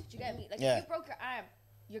health, do you get me? Like, Yeah. if you broke your arm,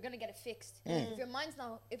 you're gonna get it fixed. If your mind's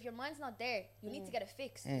not there, you need to get it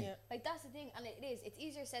fixed. Yeah. Like, that's the thing, and it's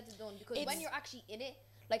easier said than done, because when It's- you're actually in it,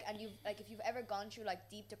 like, and if you've ever gone through like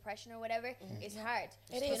deep depression or whatever, it's hard.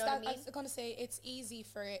 It You is. know That, what I I mean? was going to say, it's easy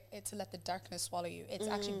for it to let the darkness swallow you. It's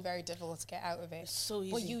actually very difficult to get out of it. It's so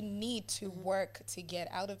But easy. you need to work to get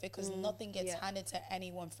out of it, because nothing gets Yeah. handed to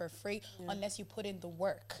anyone for free unless you put in the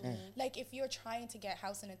work. Like, if you're trying to get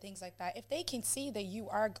housing and things like that, if they can see that you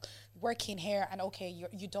are working here and okay,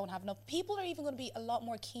 you don't have enough, people are even going to be a lot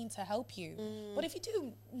more keen to help you. But if you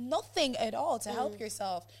do nothing at all to help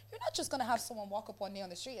yourself, you're not just going to have someone walk up one day on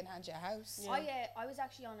the street and hand you a house. I was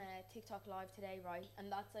actually on a TikTok live today, right?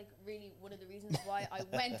 And that's like really one of the reasons why I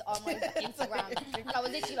went on my Instagram. And I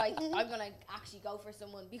was literally like, I'm gonna actually go for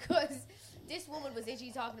someone, because this woman was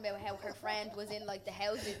literally talking about how her friend was in like the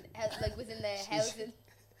housing, was in the housing.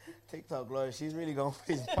 TikTok, Laura, she's really going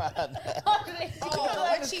for his man.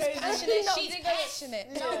 When she's passionate, she's passionate.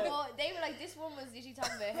 No, but they were like, this one was literally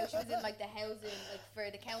talking about how she was in like the housing, like for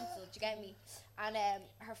the council. Do you get me? And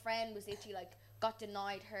her friend was literally like got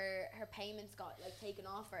denied her payments, got like taken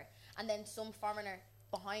off her, and then some foreigner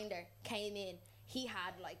behind her came in. He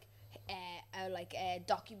had like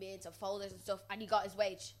documents and folders and stuff, and he got his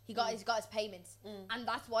wage. He got his payments, and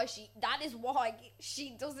that's why she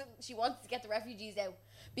wants to get the refugees out,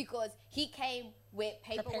 because he came with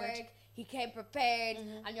paperwork, he came prepared,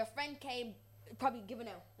 and your friend came probably giving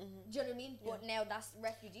out. Do you know what I mean? Yeah. But now that's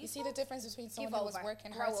refugees. You see the difference between someone who was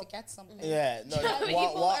working hard to get something. Yeah, no.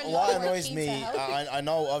 What annoys me, I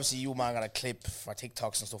know obviously you man got a clip for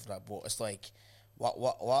TikToks and stuff like that, but it's like.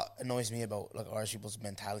 What annoys me about like Irish people's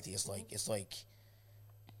mentality is like it's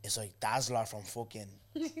like Dazzler from fucking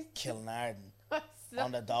Kilnarden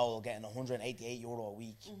on the dole getting €188 a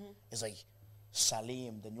week. It's like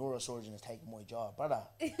Salim, the neurosurgeon, is taking my job, brother.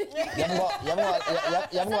 You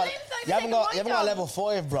haven't got level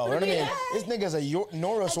 5, bro. You know what I mean? This nigga's a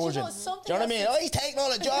neurosurgeon. Do you know what I mean? Oh, he's taking all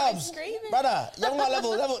the jobs, brother. You haven't got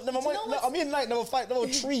level. Never mind. I mean, like level 5, level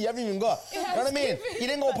 3. You haven't even got. You know what I mean? He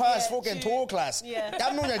didn't go past fucking tour class. You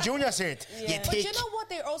haven't known your junior cert. You But you know what?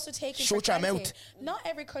 They're also taking. Shut your mouth. Not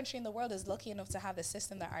every country in the world is lucky enough to have the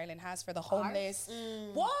system that Ireland has for the homeless.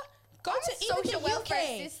 What? Go to even the UK.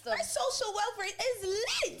 System. Our social welfare is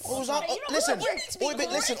lit. Listen,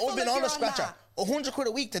 I've been on the scratcher. £100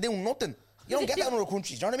 a week to do nothing. You don't get that in other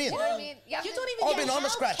countries. Do you know what I mean? You know what I mean? You don't even I've get been on the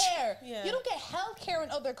scratch. healthcare. You don't get healthcare in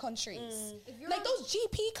other countries. Like those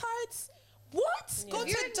GP cards. What? Go to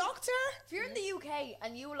a doctor? If you're in the UK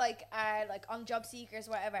and you like are like on job seekers,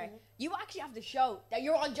 whatever, you actually have to show that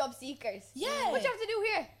you're on job seekers. Yeah. What do you have to do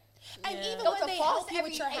here? And even Go when to they Foss help you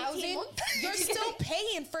with your every 18 housing, months. you're still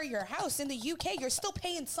paying for your house. In the UK, you're still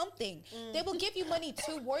paying something. They will give you money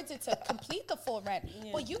towards it to complete the full rent.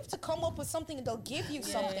 But you have to come up with something and they'll give you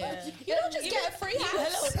something. You don't just get a free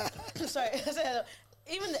house. Hello. Sorry, I said hello.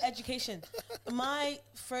 Even the education. My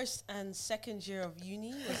first and second year of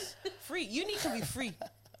uni was free. Uni can be free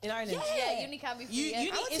in Ireland. Yeah, uni can be free.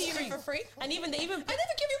 Uni I went is to uni free for free. And even I never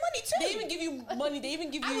give you money too. They even give you money. They even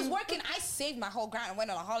give you. I was working. I saved my whole grant and went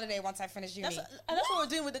on a holiday once I finished uni. And that's what we're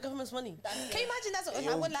doing with the government's money. Can you imagine that's what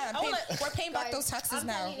I wouldn't lie. We're paying back those taxes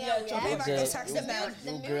now. We're paying back those taxes now.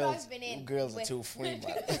 The mood I've been in. You girls are too free, man.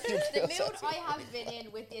 The mood I have been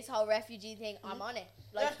in with this whole refugee thing, I'm on it.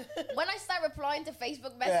 Like when I start replying to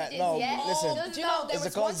Facebook messages, listen. Do you know, It's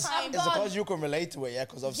because you can relate to it, yeah.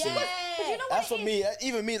 Because obviously, you know that's for me.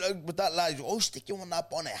 Even me, like, with that lad, oh, stick you on that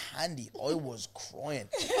bonnet handy. I was crying.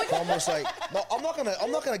 Almost like, no, I'm not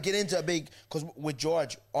gonna get into a big, because with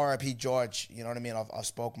George, R.I.P. George, you know what I mean. I've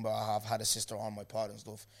spoken about. I've had a sister on my pod and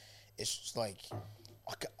stuff. It's just like,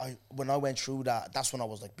 when I went through that, that's when I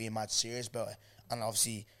was like being mad serious about it, and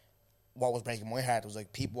obviously. What was breaking my heart was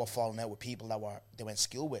like people were falling out with people that they went to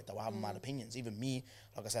school with, that were having mad opinions. Even me,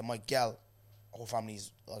 like I said, my gal, her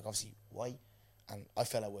family's like obviously white, and I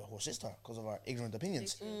fell out with her sister because of her ignorant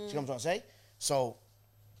opinions. See what I'm trying to say? So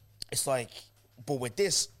it's like, but with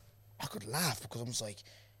this, I could laugh because I'm just like,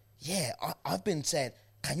 yeah, I've been said,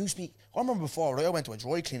 can you speak? I remember before, right, I went to a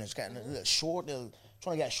dry cleaner's getting a little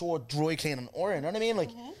trying to get a short dry cleaning iron, you know what I mean? Like,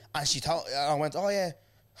 and I went, oh yeah,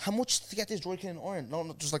 how much to get this dry cleaning iron? No,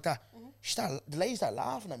 not just like that. The lady started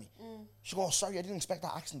laughing at me. She goes, sorry, I didn't expect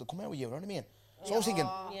that accent to come out with you, you know what I mean? So I was thinking,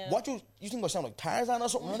 what you think I sound like Tarzan or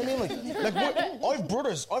something, you know what I mean? Like I have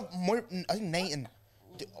brothers, I think Nathan,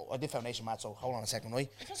 I did foundation math, so hold on a second, right?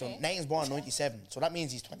 So Nathan's born in 97, so that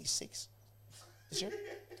means he's 26 this year?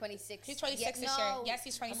 26. He's 26 this year. Yes,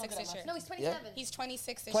 he's 26 this year. No, he's 27. He's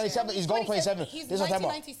 26 this year. 27, he's going 27. He's This September.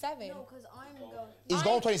 1997. No, because I'm going. He's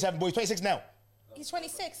going 27, but he's 26 now. He's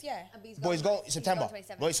 26, yeah. But he's going September.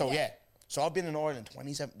 27. Right, so yeah. So I've been in Ireland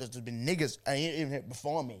 27. There's been niggas even here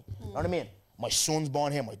before me. You know what I mean? My son's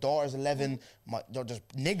born here. My daughter's 11. There's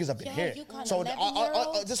niggas have been here. You got so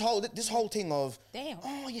 11-year-olds? this whole thing of, damn.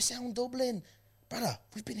 Oh, you sound Dublin. Brother,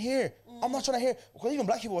 we've been here. I'm not trying to hear, because even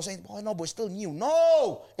black people were saying, oh, no, but it's still new.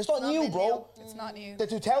 No, it's not new, bro. It's not new. The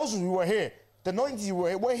 2000s we were here. The 90s we were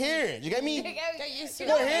here. We're here. You get me? Get used to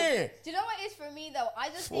We're it. here. Do you know what it is for me though? I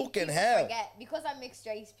just think Fucking people hell. forget because I'm mixed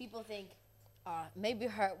race. People think, maybe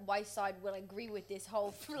her white side will agree with this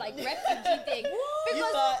whole like refugee thing.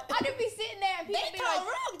 Because I'd be sitting there and people They be thought like,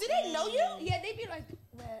 wrong. Do they know you? yeah, they'd be like,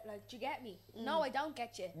 well, like, do you get me? No, I don't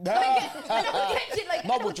get you. I don't get you. Like,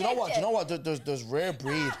 No, I but don't you know get what? You know what? There's rare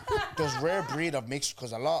breed. There's rare breed of mixed,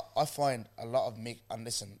 because I find a lot of mixed. And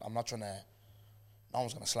listen, I'm not trying to. No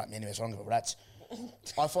one's gonna slap me anyway, so I don't give a rat's.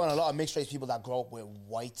 I find a lot of mixed race people that grow up with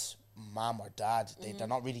white mom or dad. They're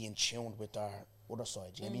not really in tune with other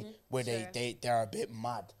side, you know what I mean? Where they're a bit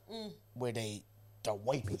mad, where they're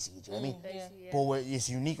white basically, do you know what I mean? Yeah. But where it's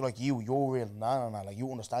unique like you're real, nah, like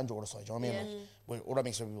you understand your other side, do you know what I mean? Like, where other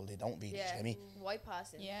makes people, they don't be, do you know what I mean? White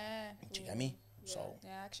passing. Yeah. Do you get me? So,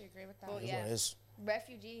 Yeah, I actually agree with that. But that's what it is.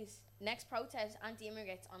 Refugees. Next protest,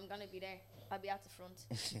 anti-immigrants. I'm gonna be there. I'll be at the front.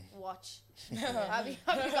 Watch. I'll be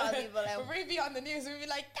calling people out. We'd be on the news. We'd be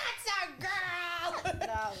like, "That's a girl."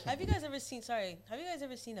 No. Have you guys ever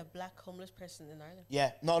seen a black homeless person in Ireland?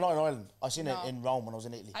 Yeah, no, not in Ireland. I seen No. it in Rome when I was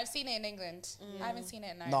in Italy. I've seen it in England. I haven't seen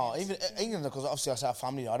it in Ireland. No, even England, because obviously I said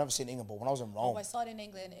family there. I never seen England, but when I was in Rome, Oh, I saw it in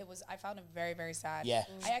England. I found it very, very sad. Yeah.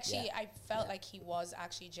 I felt like he was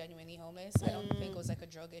actually genuinely homeless. I don't think it was like a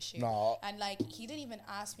drug issue. No. And like, he didn't even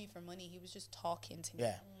ask me for money. He was just talking to me.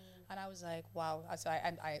 yeah. And I was like, wow. So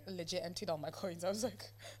I legit emptied all my coins. I was like,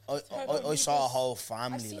 I saw a whole I've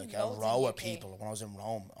family, seen like a loads in row the of UK. people when I was in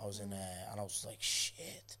Rome. I was in, and I was like,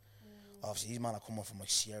 shit. Obviously, these men are coming from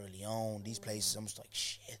like Sierra Leone, these places. I'm just like,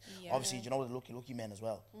 shit. Yeah. Obviously, you know the lucky men as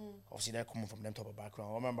well. Obviously, they're coming from them type of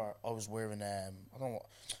background. I remember I was wearing, I don't know,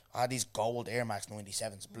 I had these gold Air Max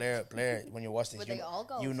 97s. Blair, when you watch this, Were they all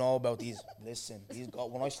gold? you know about these. Listen, these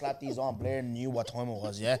when I slapped these on, Blair knew what time it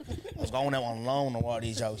was, yeah? I was going out on loan on one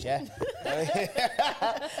these jokes, yeah?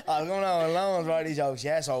 I was going out on loan on one these jokes,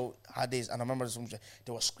 yeah? So I had these, and I remember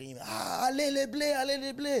they were screaming, Lily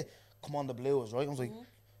Blair. Come on, the Blues, right? I was like,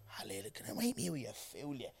 Lily, can I make me with you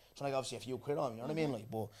fool, yeah? So like, obviously, a few quid on, you know what I mean?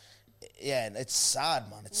 Like, but yeah, it's sad,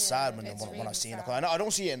 man. It's sad when it's when really I see it. sad. I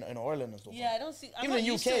don't see it in Ireland and stuff. Yeah, I don't see. I'm Even in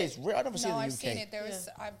not UK, used to it. it's rare. I never see it in the I've UK. seen it.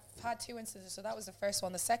 I've had 2 instances. So that was the first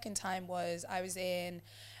one. The second time was I was in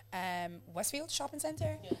Westfield Shopping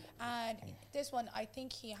Centre, and this one I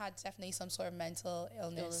think he had definitely some sort of mental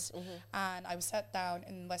illness. And I was sat down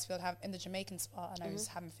in Westfield in the Jamaican spot, and I was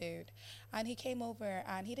having food, and he came over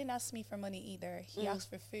and he didn't ask me for money either. He asked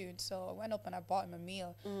for food, so I went up and I bought him a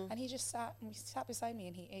meal, and he just sat beside me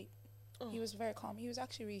and he ate. He was very calm. He was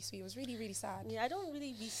actually really sweet. It was really, really sad. Yeah, I don't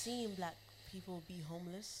really be seeing black people be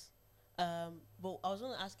homeless. But I was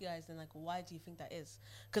going to ask you guys then, like, why do you think that is?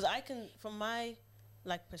 Because I can, from my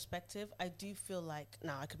perspective, I do feel like,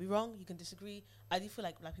 now I could be wrong, you can disagree, I do feel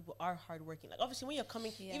like black people are hardworking. Like, obviously when you're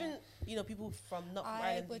coming, even people from not from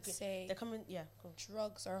Ireland, would say they're coming, cool.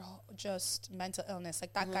 drugs are just mental illness.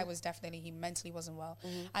 Like, that guy was definitely, he mentally wasn't well.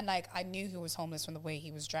 And like, I knew he was homeless from the way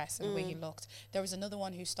he was dressed and the way he looked. There was another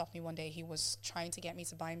one who stopped me one day. He was trying to get me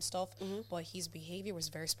to buy him stuff, but his behavior was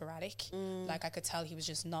very sporadic. Like, I could tell he was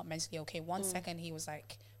just not mentally okay. One second he was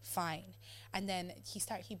like fine, and then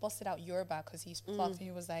he busted out Yoruba because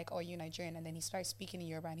he was like, oh, you Nigerian, and then he started speaking in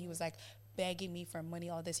Yoruba, and he was like begging me for money,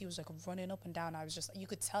 all this. He was like running up and down. I was just, you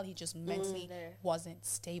could tell he just mentally wasn't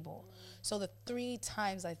stable. So the 3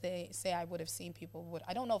 times I say I would have seen people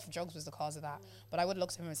I don't know if drugs was the cause of that, but I would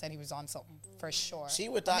look to him and said he was on something for sure. See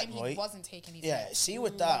with that, maybe right? he wasn't taking his Yeah, meds. see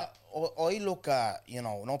with that, I look at,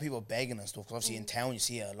 no people begging and stuff, because obviously in town you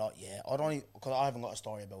see it a lot, yeah. Because I haven't got a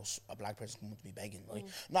story about a black person coming to be begging, right?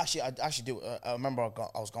 No, actually, I actually do. I remember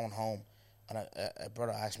I was going home, and a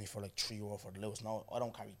brother asked me for like €3 for the Lewis. No, I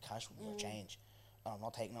don't carry cash with me or change. And I'm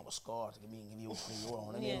not taking out a score to give you €3. You know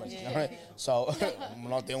what I mean? You know? So I'm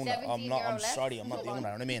not doing that. I'm sorry, I'm not doing that. You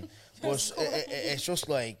know what I mean? But it's just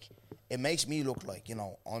like, it makes me look like,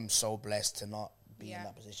 I'm so blessed to not be in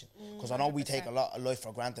that position. Because I know we take a lot of life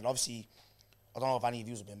for granted. Obviously, I don't know if any of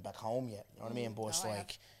you have been back home yet. You know what I mean? But it's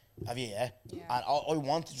like, have you? Yeah. And I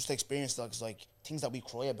want to just experience like things that we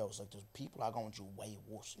cry about. It's like, there's people are going through way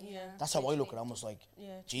worse. Yeah. That's how I look at it. Almost like,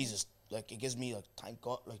 Jesus. Like, it gives me like, thank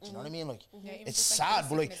God. Like, you know what I mean? Like, it's sad,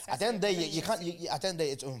 but like at the end of the day, you can't. At the end of the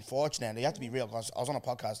day, it's unfortunate. You have to be real. Cause I was on a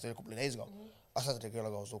podcast there a couple of days ago. I said to the girl, I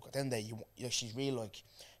goes, look, at the end of the day, she's really like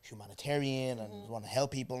humanitarian and want to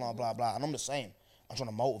help people and blah blah. And I'm the same. I'm trying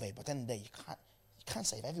to motivate, but at the end of the day, you can't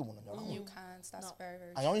save everyone on your own. You can't. That's very,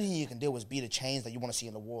 very And the only thing you can do is be the change that you want to see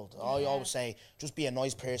in the world. I always say, just be a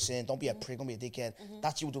nice person. Don't be a prick. Don't be a dickhead.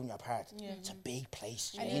 That's you doing your part. It's a big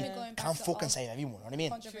place. And You know even what I going mean? back Can't to fucking save everyone. You know what I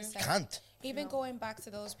mean? 100%. Can't. Even going back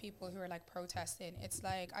to those people who are like protesting, it's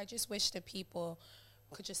like, I just wish that people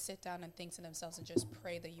could just sit down and think to themselves and just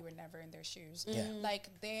pray that you were never in their shoes. Yeah. Like,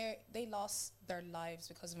 they lost their lives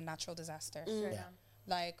because of a natural disaster.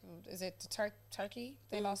 Like, is it Turkey?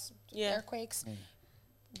 They lost earthquakes.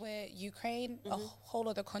 With Ukraine, a whole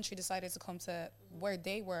other country decided to come to where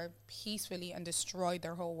they were peacefully and destroyed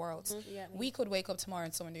their whole world. We could wake up tomorrow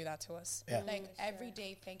and someone do that to us. Like, every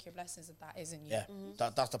day, thank your blessings that isn't you. Yeah,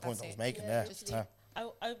 that's the point I was making there.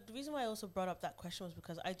 The reason why I also brought up that question was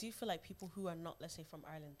because I do feel like people who are not, let's say, from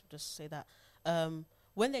Ireland, just say that,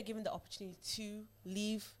 when they're given the opportunity to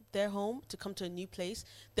leave their home to come to a new place,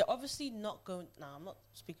 they're obviously not going. Nah, I'm not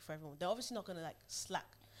speaking for everyone. They're obviously not going to like slack.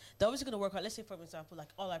 They're obviously going to work hard. Let's say, for example, like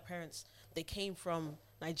all our parents, they came from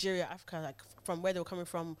Nigeria, Africa, like from where they were coming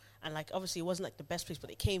from, and like obviously it wasn't like the best place, but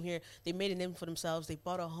they came here, they made a name for themselves, they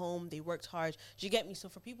bought a home, they worked hard. Do you get me? So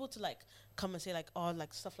for people to like come and say like, oh,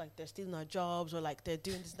 like stuff like they're stealing our jobs or like they're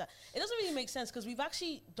doing this and that, it doesn't really make sense because we've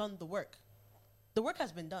actually done the work. The work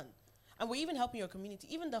has been done, and we're even helping your community.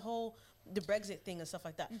 Even the Brexit thing and stuff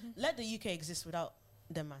like that. Let the UK exist without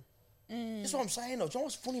them, man. That's what I'm saying, though. Do you know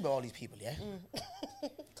what's funny about all these people, yeah?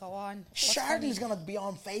 Go on. Chardon's gonna be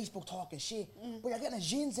on Facebook talking shit, but you're getting a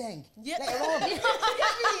ginseng Yeah. later on. Do you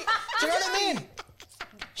know what I mean?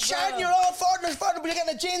 Chardon, you're all further, but you're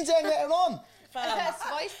getting a ginseng later on.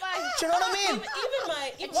 Spice bag. Do you know what I mean?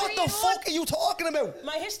 Even What the fuck are you talking about?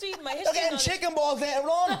 my history. You're getting chicken balls later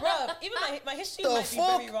on. Bro, even my history might be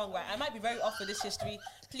very wrong, right? I might be very off with this history.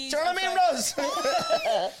 Please. Do you know what I mean, Rose?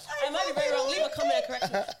 I might be very wrong. Leave a comment and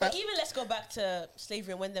correction. But even let's go back to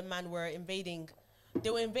slavery and when the man were invading. They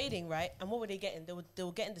were invading, right? And what were they getting? They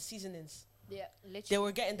were getting the seasonings. Yeah, literally. They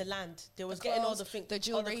were getting the land. They was getting all the things, the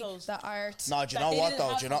jewelry, clothes. the art. No, do you That know they what didn't though?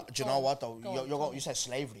 have Do you know to- what though? Go on. You said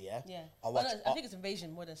slavery, yeah? Yeah. I I think it's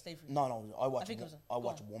invasion more than slavery. No, I watch. think it was I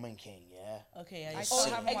watch Woman King, yeah. Okay, yeah. I still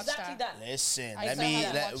haven't watched exactly that. Listen, I still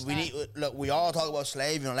haven't watched we that. need look. We all talk about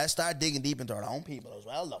slavery, and let's start digging deep into our own people as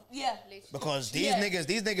well, though. Yeah. Because these Yeah.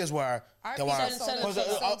 niggas were. Our They people were. sold Because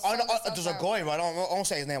themselves there's a out. guy, right? I won't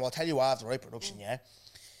say his name. I'll tell you after the right production, yeah.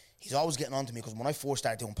 He's always getting on to me because when I first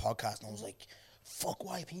started doing podcasts, and I was like, "Fuck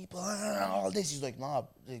white people," all this. He's like, "Nah,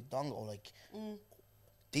 Dongo, like."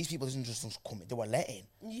 These people didn't just come in, they were let in.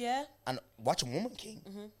 Yeah. And watching Woman King,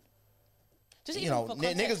 Just you even know, for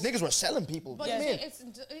context. niggas were selling people. But You know what I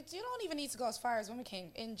mean? you don't even need to go as far as Woman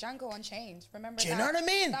King. In Django Unchained, remember Do you that, know what I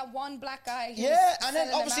mean? that one black guy who Yeah, was and then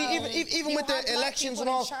selling them obviously out. even You with had the black elections people and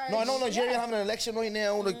in all. charge. No, I know Nigeria Yeah. having an election right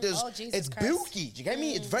now. Like there's, Oh, Jesus it's Christ. bilky. Do you get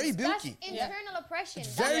me? It's very That's bilky. internal oppression.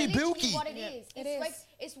 That's very literally bilky. what it Yeah. is. It It's is. like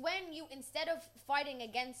it's when you instead of fighting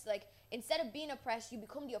against instead of being oppressed, you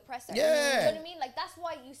become the oppressor. Yeah. You know what I mean? Like that's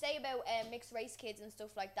why you say about mixed race kids and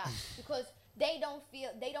stuff like that because they don't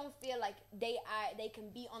feel like they can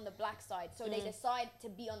be on the black side, so they decide to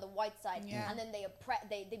be on the white side, Yeah. and then they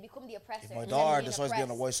become the oppressor. If my instead of daughter being decides to be on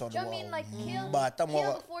the oppressed. white side of Do you the know what I mean? wall, Like kill but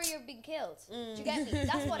kill before you're being killed. Do you get me?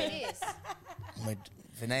 That's what it is. My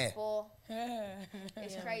Vinay. But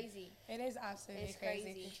it's crazy. It is absolutely It's crazy.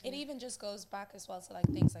 crazy. It even just goes back as well to like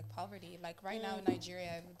things like poverty. Like right now in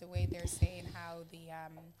Nigeria, the way they're saying how the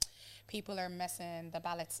people are messing the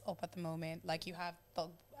ballots up at the moment. Like you have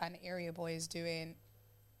an area boy is doing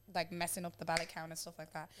like messing up the ballot count and stuff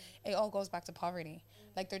like that. It all goes back to poverty.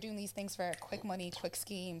 Like they're doing these things for quick money, quick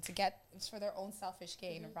scheme to get it's for their own selfish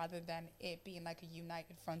gain rather than it being like a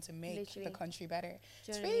united front to make Literally. the country better.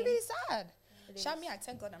 Do It's you know what I really, mean? really sad. It Shout is. me, I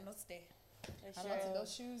thank God I'm not stay. I'm Sure. not in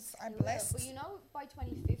those shoes. I'm You will. blessed. But you know, by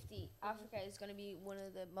 2050, Africa is going to be one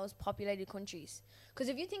of the most populated countries. Because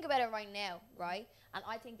if you think about it right now, right, and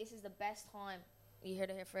I think this is the best time, you heard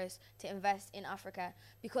it here first, to invest in Africa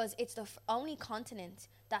because it's the only continent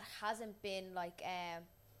that hasn't been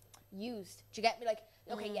used. Do you get me? Like,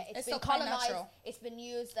 okay, yeah, It's it's still been quite colonized, natural. it's been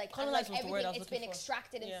used, like, and, Colonized like was the word I everything, was it's been looking for.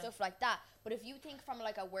 extracted and Yeah. stuff like that. But if you think from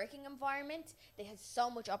like a working environment, they have so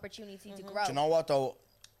much opportunity to grow. Do you know what though?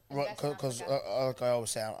 Invest in Because Africa. like I always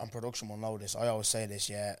say, and production will know this. I always say this,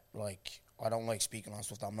 yeah. Like I don't like speaking on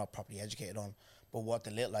stuff that I'm not properly educated on. But what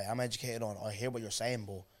the lit like I'm educated on. I hear what you're saying,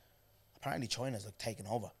 but apparently China's like taking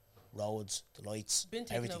over roads, the lights, Been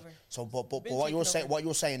taking everything. over. So, but Been what you were taking saying, over. what you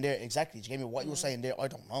were saying there, exactly. Do you get me? What you were saying there, I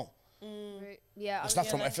don't know. Yeah, It's I not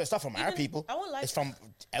from. like- It's not from our even- people. I won't lie. It's from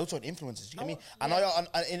outside influences. Do you get me? I And won't-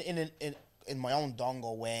 I in my own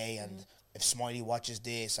Dongo way, and if Smiley watches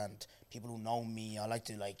this, and people who know me, I like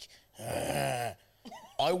to like.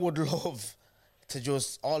 I would love to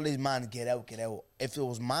just all these man get out. If it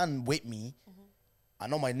was man with me, I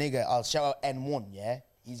know my nigga. I'll shout out N1. Yeah,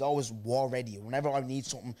 he's always war ready. Whenever I need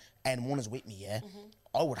something, N1 is with me. Yeah,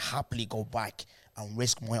 I would happily go back and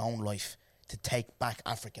risk my own life to take back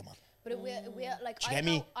Africa, man. But we're like, Do you I get don't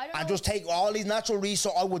me? know, I don't And know. just take all these natural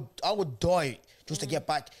resources. I would die just to get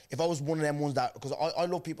back. If I was one of them ones that, because I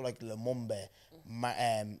love people like Lumumba,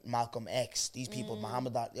 Malcolm X, these people,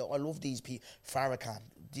 Muhammad. I love these people. Farrakhan.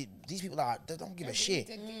 These people that they don't give a shit.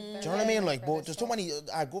 Do you know what I mean? Like, but there's too many.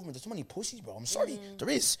 Our government. There's too many pussies, bro. I'm sorry. There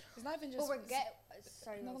is. It's not even But just. we're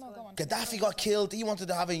sorry, No, what's no, going go on? on. Gaddafi got killed. He wanted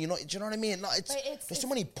to have a, do you know what I mean? No, there's too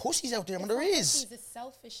many pussies out there, man. There is. It's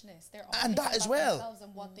selfishness. They're And that only as about well. themselves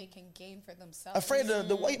and what they can gain for themselves. Afraid of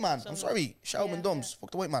the white man. I'm sorry. Shout Yeah, and dumbs.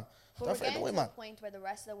 Fuck the white man. But Don't we're forget the getting way, to man. a point where the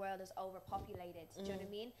rest of the world is overpopulated. Do you know what I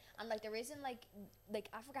mean? And like there isn't like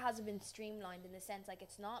Africa hasn't been streamlined in the sense like it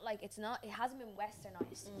hasn't been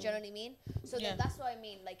westernized. Do you know what I mean? So that's what I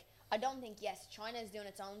mean. Like I don't think China is doing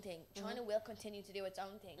its own thing. China will continue to do its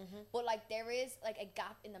own thing. But like there is like a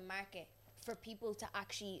gap in the market for people to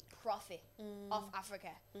actually profit off Africa.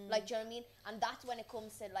 Like, do you know what I mean? And that's when it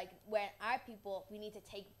comes to like where our people, we need to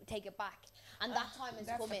take it back. And that time is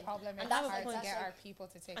that's coming. The problem. And that's that's hard to get our people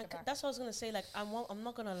to take it back. That's what I was gonna say. Like, I'm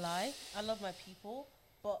not gonna lie. I love my people,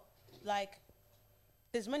 but like,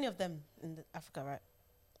 there's many of them in Africa, right?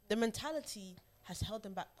 The mentality has held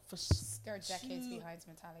them back for They're decades behind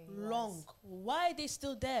mentality. long. Why are they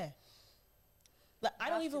still there? Like, I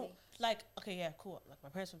don't even like. Okay, yeah, cool. Like my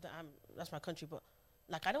parents, that's my country, but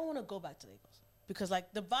like I don't want to go back to Lagos. Because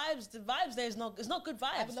like the vibes there is it's not good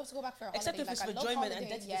vibes. I would love to go back for a holiday. Except if it's for enjoyment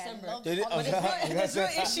and then December. There's no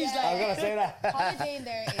issues I was gonna say that. Holidaying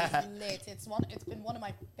there is lit. It's been one of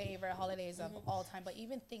my favorite holidays of all time. But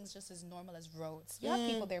even things just as normal as roads. You have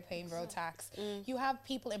people there paying road tax. You have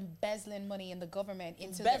people embezzling money in the government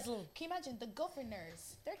into Can you imagine the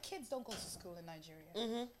governors? Their kids don't go to school in Nigeria.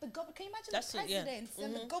 Can you imagine the presidents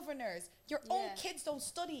and the governors? Your own kids don't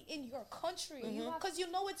study in your country because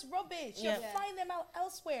you know it's rubbish. You're flying them out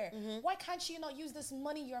elsewhere. Why can't you not use this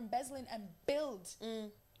money you're embezzling and build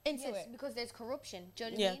into it? Because there's corruption. Do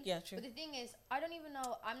you know what I mean? Yeah, true. But the thing is, I don't even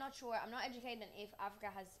know. I'm not sure. I'm not educated on if Africa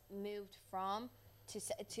has moved from to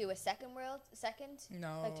a second,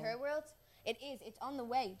 like third world. It is. It's on the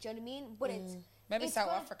way. Do you know what I mean? But Maybe it's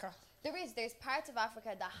South Africa. There's parts of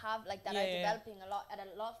Africa that have like that are developing at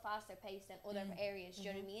a lot faster pace than other areas. Do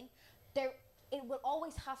you know what I mean? It will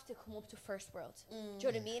always have to come up to first world. Do you know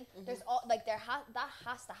what I mean? There's that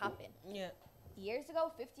has to happen. Yeah.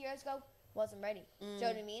 50 years ago, wasn't ready. Do you know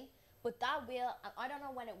what I mean? But that will, and I don't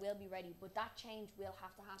know when it will be ready, but that change will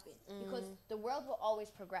have to happen because the world will always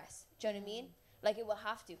progress. Do you know what I mean? Like it will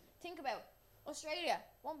have to. Think about Australia,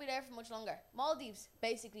 won't be there for much longer. Maldives,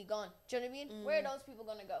 basically gone. Do you know what I mean? Where are those people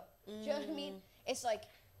gonna go? Do you know what I mean? It's like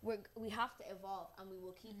we have to evolve, and we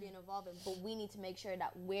will keep being evolving, but we need to make sure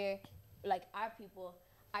that like our people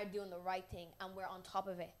are doing the right thing and we're on top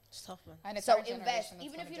of it. It's tough, man. And it's so invest.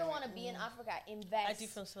 Even if you don't want to be in Africa, invest. I do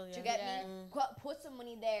feel so, yeah. Do you get me? Put some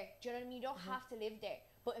money there. Do you know what I mean? You don't have to live there,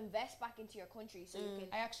 but invest back into your country so you can.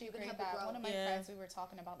 I actually agree with that. One of my friends, we were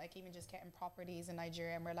talking about like even just getting properties in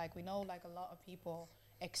Nigeria, and we're like, we know like a lot of people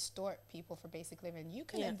extort people for basic living. You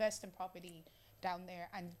can invest in property down there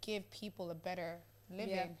and give people a better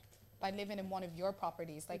living by living in one of your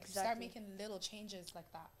properties. Like start making little changes like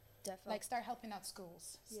that. Definitely. Like start helping out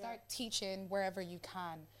schools. Start teaching wherever you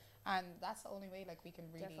can. And that's the only way like we can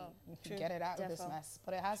really get it out of this mess.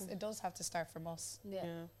 But it does have to start from us.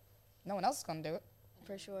 Yeah. No one else is gonna do it.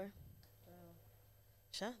 For sure.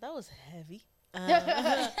 Sure, that was heavy.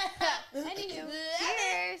 Anywho,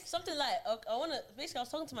 cheers. Something like I want to. Basically, I was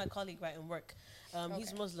talking to my colleague right in work.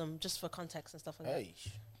 He's Muslim, just for context and stuff like that.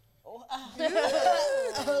 Pass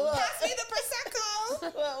me the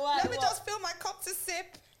prosecco. Why? Let me just fill my cup to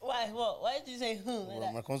sip. Why? What? Why did you say? Well,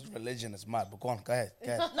 when it comes to religion, it's mad. But go on, go ahead.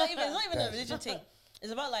 It's not even a religion thing.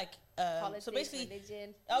 It's about like politics, so basically,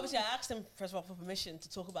 religion. Obviously, I asked him first of all for permission to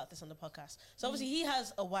talk about this on the podcast. So obviously, he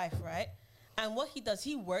has a wife, right? And what he does,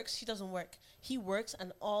 he works. She doesn't work. He works,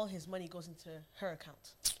 and all his money goes into her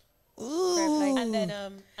account. Ooh. And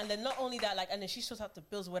then not only that, like, and then she sorts out the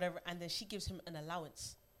bills or whatever, and then she gives him an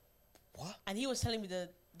allowance. What? And he was telling me the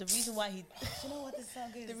reason why he. You know what this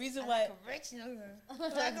song is? The reason why.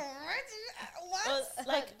 What? Well,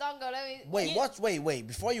 like, Dongo, let me. Wait.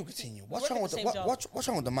 Before you continue, what's work wrong at with the same job. what's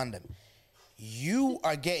wrong with the man then? You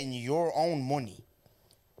are getting your own money.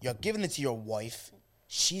 You're giving it to your wife.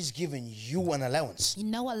 She's giving you an allowance. You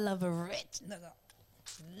know I love a rich nigga.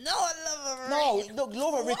 No, I love a rich. No,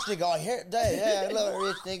 love a rich nigga. I hear that. Yeah, I love a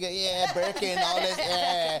rich nigga. Yeah, Birkin, all this.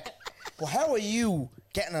 Yeah. Well, how are you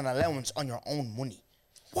getting an allowance on your own money?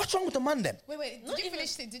 What's wrong with the man then? Wait. Did you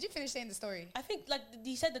finish saying the story? I think like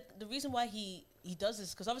he said that the reason why he does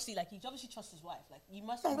this because obviously like he obviously trusts his wife. Like you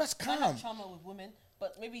must. No, that's might calm. have trauma with women,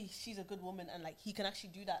 but maybe she's a good woman and like he can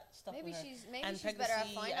actually do that stuff. Maybe with her. she's And better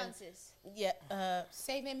at pregnancy finances. Yeah.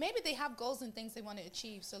 Saving. Maybe they have goals and things they want to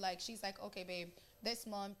achieve. So like she's like, okay, babe, this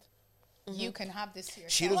month you can have this here.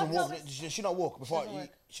 She doesn't walk. She don't walk before.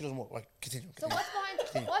 She doesn't walk. Like continue. So what's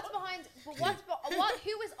behind?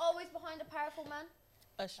 Who is always behind a powerful man?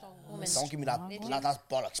 A strong woman. Don't give me that. That's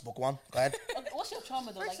bollocks. But go on. Go ahead. Okay, what's your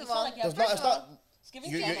trauma though? First Like, of it's not all- like you have It's not. It's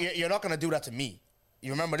giving trauma. You're not gonna do that to me.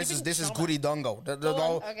 You remember this is trauma. goody Dongo. There's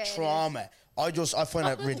no Okay, it trauma. I find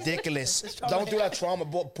it ridiculous. Don't do that trauma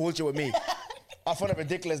bullshit with me. I find it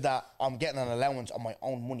ridiculous that I'm getting an allowance on my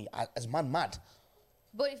own money. As man mad.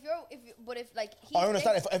 But if like I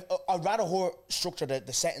understand. If I'd rather her structure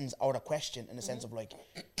the sentence or the question in the sense of like,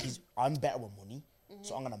 I'm better with money,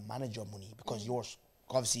 so I'm gonna manage your money because yours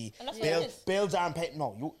obviously bills aren't paid.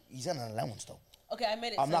 No, he's getting an allowance though. Okay, I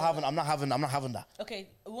made it. I'm not having that. Okay,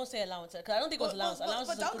 we won't say allowance because I don't think it was allowance. Allowance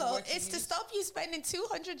but is a good Dongo, word to it's to use. stop you spending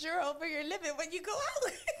 €200 over your limit when you go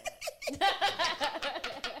out.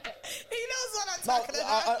 He knows what I'm talking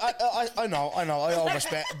about. I know, I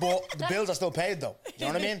overspent, but the bills are still paid though. Do you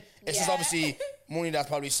know what I mean? It's just obviously money that's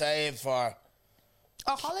probably saved for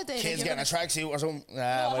a holiday. kids getting a tracksuit or something.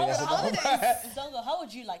 Dongo, how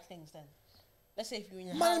would you like things then? Let's say if you're in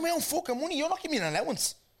your house. My own fucking money. You're not giving me an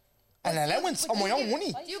allowance. An allowance on my own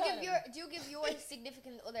money. Do you give your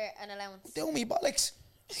significant other an allowance? They owe me bollocks.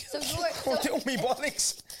 So They owe me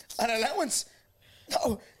bollocks. An allowance.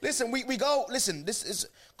 No, listen, we go. Listen, this is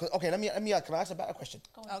okay. Let me. Can I ask a better question?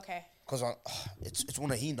 Okay. Because it's one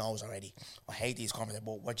that he knows already. I hate these comments,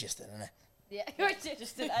 but we're just in it. Yeah,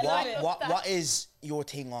 just I love it. What is your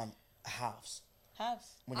thing on halves? Halves.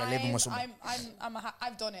 When you're living with someone.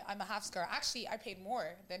 I've done it. I'm a half girl. Actually, I paid more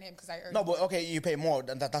than him because I earned. No, but okay, you pay more.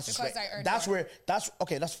 That's just Because great. I earned That's more. where. That's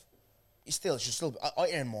okay. That's. Still, should still.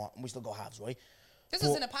 I earn more, and we still go halves, right? This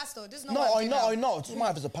is in the past though. This is No, I know. It doesn't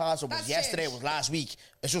matter if it's a past or it was That's yesterday, changed. it was last week.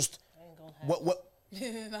 It's just what.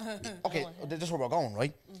 Okay, this is where we're going,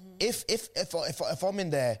 right? If I'm in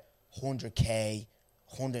the 100k,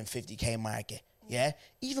 150k market, yeah,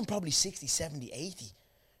 even probably 60, 70, 80,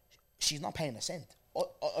 she's not paying a cent.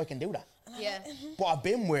 I can do that. Yeah. But I've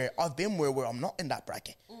been where I'm not in that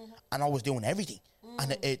bracket, and I was doing everything,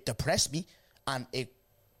 and it depressed me, and it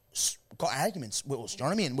got arguments with us. Do you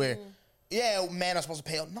know what I mean? Where yeah, men are supposed to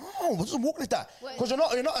pay out. No, it doesn't work like that because you're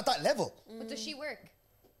not at that level. But does she work?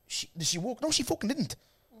 Did she work? No, she fucking didn't.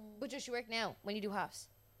 But does she work now when you do halves?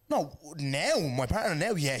 No, now my partner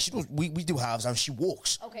now, yeah, she does. We do halves and she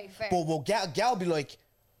works. Okay, fair. But will gal be like,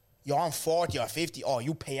 you're on 40 or 50? Oh,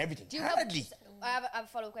 you pay everything. Do you Hardly. I have a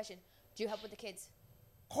follow-up question. Do you help with the kids?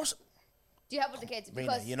 Of course. Do you help with the kids?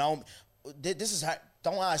 Rena, you know, this is hard.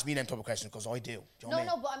 Don't ask me them type of questions because I do. Do you know what I mean?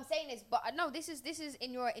 No, but I'm saying is, but no, this is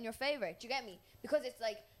in your favor. Do you get me? Because it's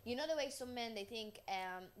like, you know the way some men they think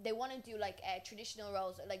they want to do like traditional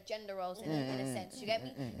roles, like gender roles in a sense. You get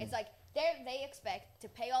me? It's like they expect to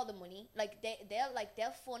pay all the money, like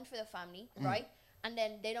they'll fund for the family, right? And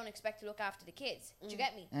then they don't expect to look after the kids. Do you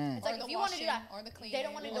get me? It's like Or if the you want to do that, washing, or the they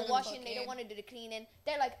don't want to do cleaning, the or the washing, they don't cooking. want to do the cleaning.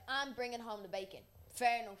 They're like, I'm bringing home the bacon.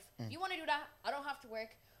 Fair enough. If you want to do that, I don't have to work.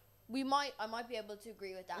 I might be able to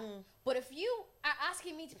agree with that. But if you are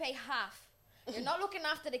asking me to pay half, you're not looking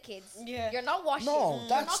after the kids. Yeah. You're not washing. No, you're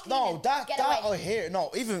that's not cleaning. that Get that away. I hear.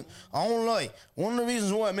 No, even I don't lie. One of the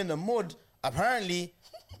reasons why I'm in the mud, apparently,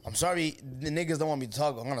 I'm sorry, the niggas don't want me to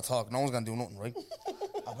talk. I'm gonna talk. No one's gonna do nothing, right?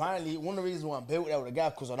 Apparently, one of the reasons why I'm built out of the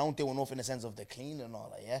gap because I don't do enough in the sense of the cleaning and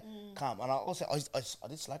all that. Yeah, calm. And I also I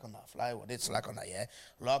did slack on that. I did slack on that. Yeah,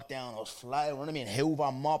 lockdown. I was flying. You know what I mean?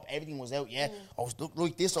 Hoover, mop, everything was out. Yeah, I was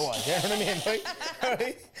like this. I was. You know what I mean?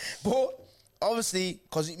 Right? But obviously,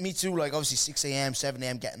 because me too. Like obviously 6 a.m., 7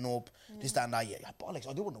 a.m. getting up, this, that, and that. Yeah, bollocks.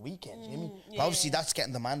 I do it on the weekends. You get me? But obviously, that's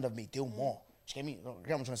getting demand of me. Do more. You get me? You get what I'm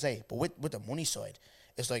trying to say? But with the money side,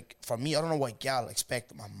 it's like for me, I don't know why gal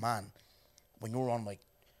expect my man when you're on like.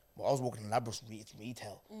 Well, I was working in Labrador, it's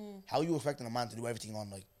retail. How are you expecting a man to do everything on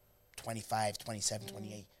like 25, 27,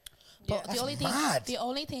 28? But That's the only mad. thing, the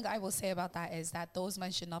only thing I will say about that is that those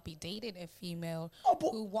men should not be dating a female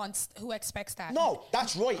who expects that. No,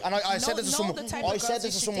 that's right. And I said this to know someone. the type of I said girls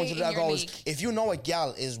this you to should someone date today. I in your goes, league. if you know a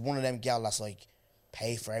gal is one of them gal that's like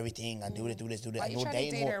pay for everything and do this, Why and you you're trying to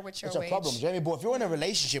dating date her, her with your it's a wage? problem. Do you know what I mean? But if you're in a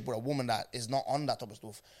relationship with a woman that is not on that type of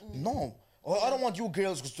stuff, no. I don't want you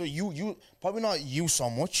girls because you probably not you so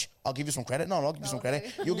much. I'll give you some credit. No, I'll give you some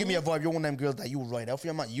credit. You give me a vibe. You're one of them girls that you ride out for.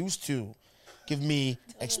 I'm not used to. Give me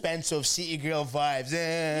expensive city girl vibes.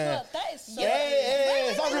 That is so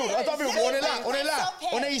It's not rude. It's not rude.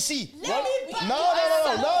 On the AC. No.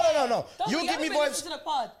 You give me vibes. To the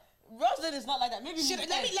pod. Roslyn is not like that. Maybe Let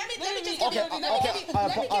me just Okay,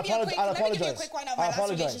 I'll give you a apologize. quick one on I my last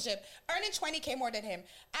apologize. relationship. Earning 20K more than him.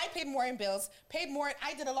 I paid more in bills, paid more.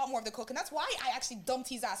 I did a lot more of the cooking. That's why I actually dumped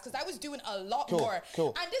his ass because I was doing a lot more.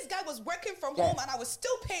 Cool. And this guy was working from home and I was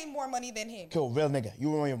still paying more money than him. Cool, real nigga. You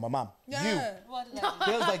remind me of my mom. Yeah. What did I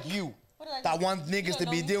do? Girls like you. What did I do? That want niggas You to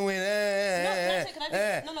don't be know me? doing. Can I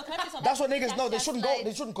say something? That's what niggas. No, they That's shouldn't like- go.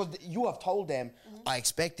 They shouldn't because you have told them. I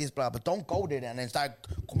expect this, blah. But don't go there and then start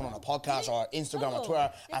coming on a podcast or Instagram or No.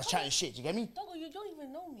 Twitter Yeah, and chatting shit. You get me? Dongo, you don't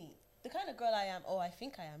even know me. the kind of girl I am, I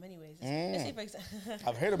think I am anyways. Let's say for example,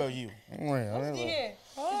 I've heard about you. what did you hear?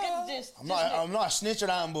 Just get the gist. I'm not a snitch or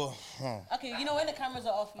that, but. Okay, you know when the cameras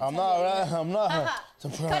are off. I'm not.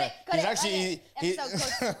 Cut it. He's actually.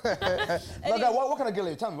 What kind of girl are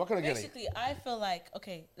you? Tell me, what kind of girl are you? Basically, I feel like,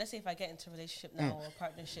 okay, let's say if I get into a relationship now or a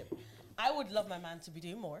partnership, I would love my man to be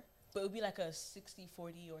doing more, but it would be like a 60-40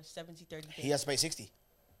 or 70-30 He has to pay 60.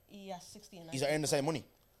 Yeah, 60 and 90. He's earning the same money.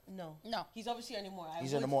 No. No. He's obviously earning more.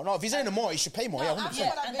 He's earning more. No, if he's earning more, he should pay more. Yeah, 100%.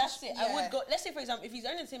 Yeah, and that's it. I Yeah. would go, let's say for example, if he's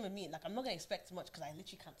earning the same as me, like I'm not going to expect much because I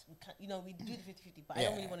literally can't, we do the 50-50, but I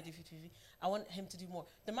don't really want to do 50-50. I want him to do more.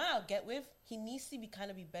 The man I'll get with, he needs to be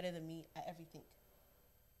better than me at everything.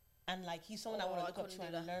 And like, he's someone I want to look up to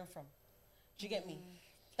and learn from. Do you get me?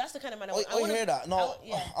 That's the kind of man I want. I hear that. No,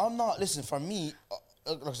 I'm not. Listen, for me,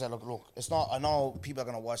 like I said, look, it's not. I know people are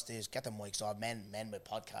gonna watch this. Get the mics off, men with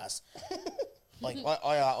podcasts. Like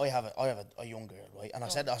I have a young girl, right? And I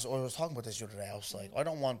said, I was talking about this the other day. I was like, I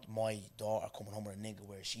don't want my daughter coming home with a nigga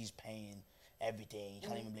where she's paying everything. You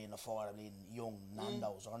can't even be in the Florida, being young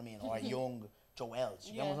Nando's, you know what I mean, or young Joel's.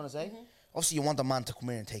 You know what I'm trying to say? Obviously, you want the man to come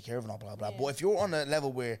in and take care of it and blah blah. But if you're on a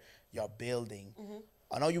level where you're building,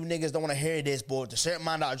 I know you niggas don't want to hear this, but the certain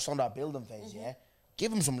man that are just on that building phase,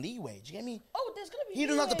 give him some leeway. Do you get me? Oh, there's gonna be. He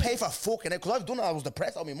doesn't have to pay for fucking it, because I've done it. I was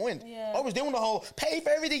depressed on my mind. Yeah. I was doing the whole pay for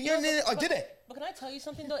everything. I did it. But can I tell you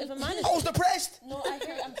something though? If a man is, I was depressed. no, I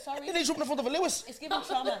hear. I'm sorry. Then he jumped in front of a Lewis. It's giving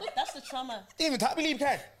trauma. That's the trauma. Didn't even tap me leave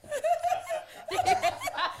card.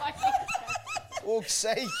 Fuck's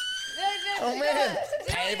sake. Oh man,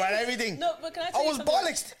 pay for everything. No, but can I tell I you was something?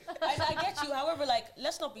 bollocksed. I get you. However, like,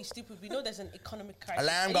 let's not be stupid. We know there's an economic crisis.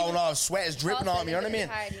 Alarm And going even- off, sweat is dripping on me. You know what I mean?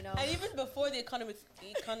 Hard, you know. And even before the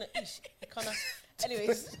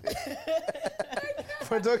anyways,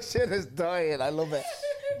 Production is dying. I love it.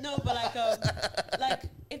 no, but like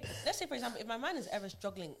if let's say for example, if my man is ever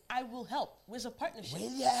struggling, I will help. With a partnership. Will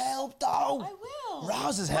you help though? I will.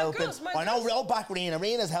 Roz is My helping. girls, my I know girls. real back with Ian.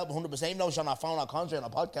 Arena's helping 100%. No, she's on our phone, on concert, on a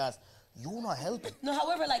podcast. You're not helping. No,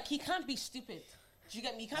 however, like he can't be stupid. Do you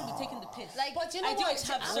get me? You can't be taking the piss. Like, But you know I do what?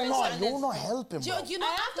 have You're certain not, standards. you're not helping, bro. You know, I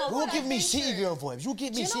have after no- You what give I've me been city through- girl vibes. You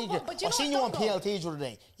give me you know city what? girl. But you I know seen you on what, Dongo? PLT the other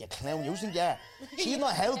day. You clown. You think you are. She's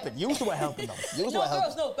not helping. You two are helping though. You two No, are helping.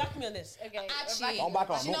 girls, no, back me on this. Okay, Actually, Don't back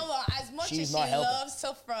on, you no. know what? As much She's as she not helping. loves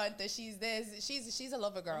to front that she's this, she's a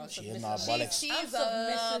lover girl. She is not She's bollocks. a I'm submissive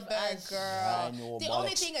lover as- girl. I know The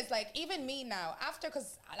only bollocks. thing is, like, even me now, after,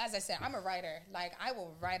 because as I said, I'm a writer. Like, I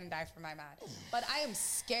will ride and die for my man. But I am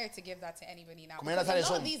scared to give that to anybody now. Come here, I'll Because tell a you lot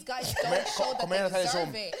of something. these guys Come here, don't show that come here, I'll tell they you deserve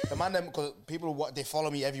something. it. The man them, because people they follow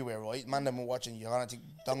me everywhere, right? Man them are watching. You're gonna think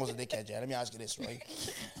Dongo's a dickhead. Yeah, let me ask you this, right?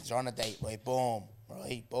 You're on a date, right? Boom,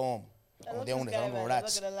 right? Boom. I'm doing this. I'm going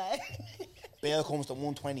rats. gonna lie. Bill comes to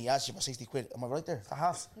 120. Asks you for 60 quid. Am I right there? It's a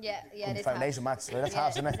half. Yeah, Come this foundation half. maths. Right? That's Yeah,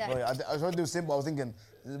 half, isn't it? exactly. Right. I was trying to do simple. I was thinking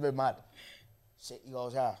this is a bit mad. He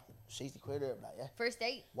goes, yeah, 60 quid there, yeah. First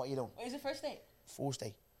date. What you doing? Wait, is it first date? First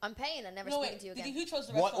date. I'm paying and never No, speaking wait. to you Did again. who chose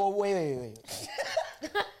the What? restaurant? Oh, wait.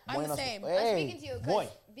 I'm Why the not? same. Hey, I'm speaking to you boy.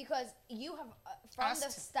 because you have from Asked-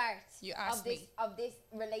 the start you asked me. of this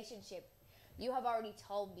relationship, you have already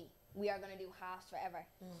told me we are gonna do halves forever.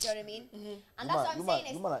 Do you know what I mean? And that's what I'm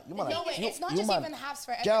saying. You man. No, wait, it's not you just man. even halves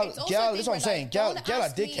forever. Girl, it's also girl, a this thing is what I'm where, saying. like, Girl- don't girl are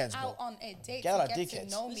ask me dickheads, out bro. on a date Girl are to get dickheads. to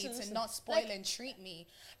know me, Listen, to listen. not spoil and treat me.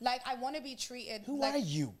 Like, I want to be treated. Who like, are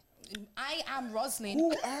you? I am Roslyn.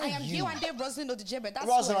 Who are I am you? you and they're Roslyn of the Gibbet. That's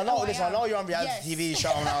Roslyn, I who know this. I am. know you're on reality Yes. TV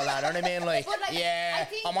show and all that. You know what I mean? Like, But, like, yeah, I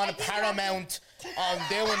think- I'm on I think Paramount. I'm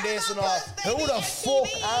doing this and I'm all. on Who the Birthday fuck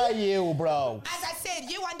TV. are you, bro? As I said,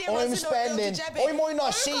 you and they're I'm Roslyn spending- of the Gibbet. I might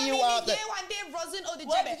not see you out there. You and they're Roslyn of the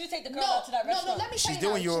Why Gibbet. did you take the girl out to that No, restaurant? let me She's tell you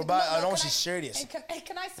doing now. you She- about- I know can she's serious. And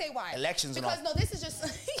can I say why? Elections and because, all. no, this is just...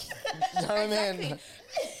 You know what I mean? Exactly.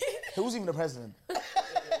 Who's even the president?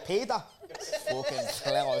 Peter. Fucking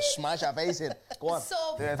clever. Smash our face in. Go on.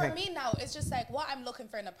 So Do your for thing. me now, it's just like what I'm looking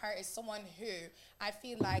for in a partner is someone who I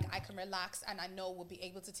feel like I can relax and I know will be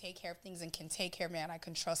able to take care of things and can take care of me and I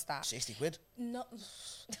can trust that. 60 quid? No,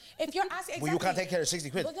 if you're asking, exactly. Well, you can't take care of 60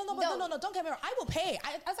 quid. But no, don't get me wrong. I will pay.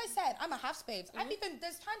 As I said, I'm a half babes. I've even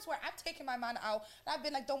there's times where I've taken my man out and I've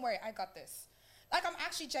been like, "Don't worry, I got this." Like I'm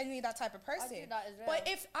actually genuinely that type of person. do that as well. But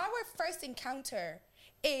if our first encounter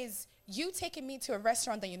is you taking me to a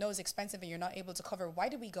restaurant that you know is expensive and you're not able to cover, why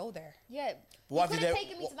do we go there? Yeah. What you if could have they-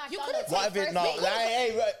 taken me to you McDonald's. could've What if it first no? date.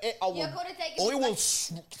 Hey, I will. You could've taken I me will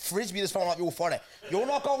to frisbee this phone up you for it. You're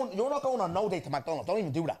not going on no date to McDonald's. Don't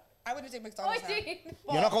even do that. I wouldn't take McDonald's.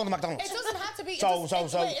 You're not going to McDonald's. It doesn't have to be. So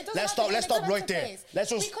let's stop right there. Let's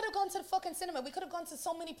just. We could have gone to the fucking cinema. We could have gone to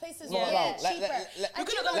so many places. Yeah. Cheaper. We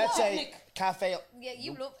could have gone Let's to say picnic. cafe. Yeah,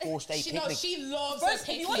 you love Forced day She picnic. she loves First- a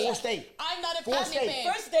picnic. Forced day. I'm not a Forced picnic day.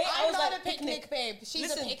 babe. First day, I I'm was not like, a picnic babe. She's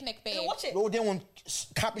Listen, a picnic babe. Watch it. You're doing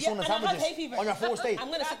cappuccino and I have sandwiches hay fever. on your first date.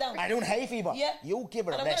 I'm gonna sit down. I doing hay fever. Yeah. You give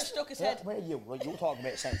her And the I'm gonna best. stroke his head. Where are you? Right, you talking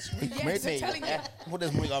about sense. Yes, I'm telling you. Put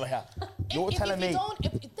this mic over here. You're if telling you me. don't,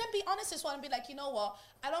 then be honest as well and be like, you know what?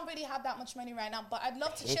 I don't really have that much money right now, but I'd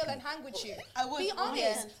love to chill and hang with you. I would. Be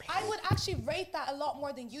honest. Yeah. I would actually rate that a lot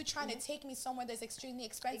more than you trying to take me somewhere that's extremely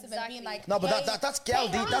expensive and being Exactly. like, No, but hey, that's gal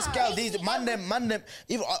hey, D. That's gal D. hey, Man, them.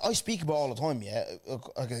 Even I speak about it all the time. Yeah.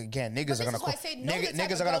 Again, niggas this are gonna is why come. I say know the type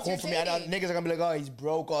Niggas of are gonna girls come you're for me, and dating. niggas are gonna be like, oh, he's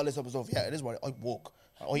broke, all this type of stuff. Yeah, it is what I work.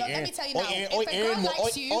 let me tell you now, if a girl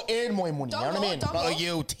likes you, I earn my money. You know what I mean? Not like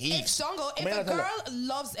you If thieves. Dongo, I mean, if I a tell you. girl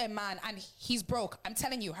loves a man and he's broke, I'm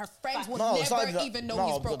telling you, her friends will No, it's not never that- even know no,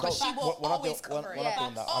 he's broke because she we're will not always doing- cover we're it. not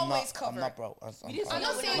doing that. Always I'm cover not it. broke. I'm not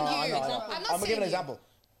saying No, you. I know. I'm not I'm gonna give saying an you. example.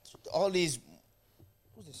 All these.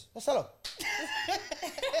 Who's this? That's Cello.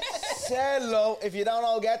 Cello. If you don't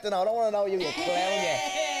all get to know, I don't want to know you. You clown.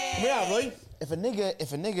 Yeah. Yeah, right. If a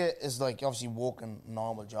nigga is like obviously working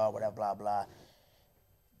normal job, whatever, blah blah.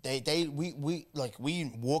 We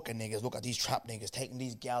working niggas look at these trap niggas taking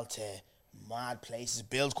these gal to mad places.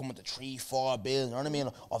 Bills coming to 3-4 bills. You know what I mean?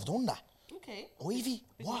 I've done that. Okay. Ivy,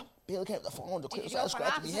 what? Bill came to the phone. The Did you started go for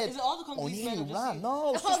scratching half? my head. Is it all the companies nearly men or just ran. you?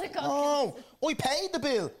 No, it's All just, the no. I paid the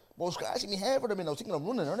bill. But I was scratching my head for them. I was thinking I'm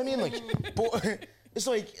running. You know what I mean? Like, but it's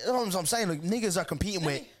like, you know what I'm saying? Like, niggas are competing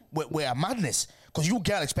with a madness. Because you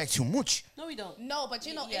girl expect too much. No, we don't. No, but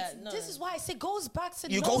you know, Yeah, it's, no. this is why I say goes back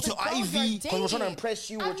to You know go the to girls Ivy you're because we're trying to dating. impress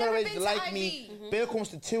you. We're I've trying to never make you been to like me. Ivy. Bill comes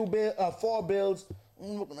to 4 bills.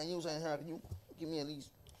 I'm looking at you saying, can you give me at least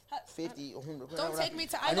 50 or 100 quid? Don't take me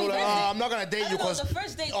to I know, Ivy. like, I'm not going to date I you don't know, because the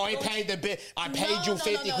first date, I don't- paid the bill. I paid you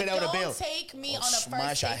 50 quid out of the bill. Don't take me I'll on a smash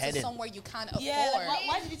first your date head to in. somewhere you can't afford. Yeah, like,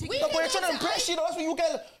 why did you take We me? No, can but you're go trying to to impress Ivy. you. That's what you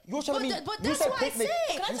get. You're telling me. But you that's said what I picnic.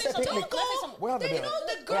 say. Can I You say said something? picnic. Can I say something? We're on the They bill. know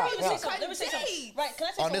the Yeah, girl yeah. you Let me say something. date. Right, can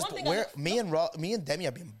I say On something? this, One thing me and Demi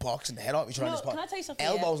have been boxing the head off each other on No, this part. can I tell you something?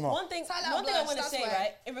 Elbows yeah? not. One thing Tyler I'm Blush, going to that's say, why.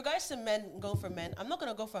 right? In regards to men go for men, I'm not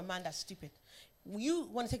going to go for a man that's stupid. You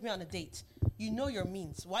want to take me on a date. You know your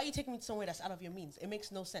means. Why are you taking me to somewhere that's out of your means? It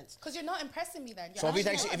makes no sense. Because you're not impressing me then. So if he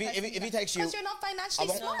takes you, if he takes you, Because you're not I financially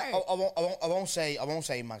won't, smart. I won't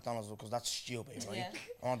say McDonald's because that's stupid, right? Yeah.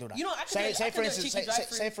 I won't do that. You know, I say can for do a instance, cheeky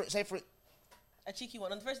drive-thru. say for A cheeky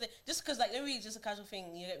one on the first day, just because like maybe it's just a casual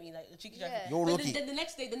thing. You get me, like a cheeky drive. Yeah. You're Then lucky. The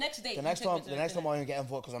next day, The next you take time, me to the next time dinner. I'm getting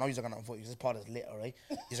foot because I know he's gonna foot. This part is lit, alright?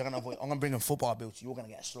 He's gonna foot. I'm gonna bring him football boots. You're gonna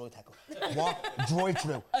get a slow tackle. What? Drive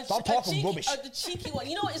through. Stop talking cheeky, rubbish. The cheeky one.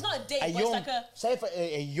 You know what? It's not a date, A but young, it's like a say for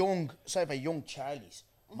a young Charlie's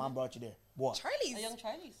man brought you there. What? Charlie's. young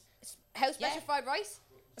Charlie's. House special Yeah. fried rice.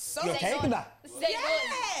 So You're Say taking no. that? Say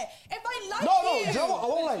yeah. If I like No, you. do you know what? I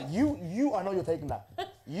won't lie. You. I know you're taking that.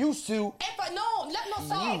 You two. If I no,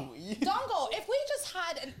 sorry. You. Dongo, if we just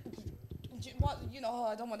had an what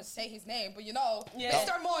I don't want to say his name, but Yeah.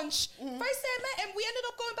 Mr. Munch. First day I met him, we ended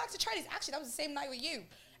up going back to Charlie's. Actually, that was the same night with you.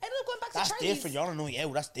 Ended up going back That's to Charlie's. different. Y'all don't know yeah,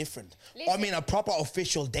 that's different. Listen. I mean, a proper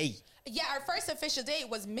official date. Yeah, our first official date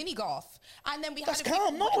was mini golf, and then we That's had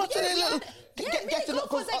calm. No, that's yeah, a little. mini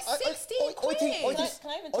golf was like 16 quid. Can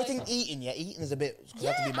I even tell you something? Eating is a bit. Cause you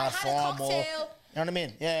have to Yeah, be I mad had a formal. You know cocktail. what I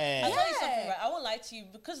mean? Yeah. I'll tell you Yeah. something, right? I won't lie to you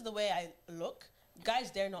because of the way I look. Guys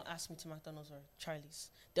dare not ask me to McDonald's or Charlie's.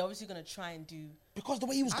 They're obviously gonna try and do. Because the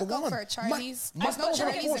way he was I'll going go on. for a Charlie's. Ma- There's no McDonald's on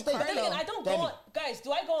a Charlie's first in date. But then again, I Carlo. don't Demi. go on. Guys,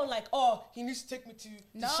 do I go on like, oh, he needs to take me to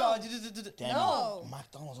No. Shaw? Demi, No.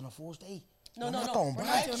 McDonald's on a first date. No, You're no, not no. going We're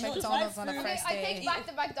back. not doing No, McDonald's on a drive-thru. first I date. take back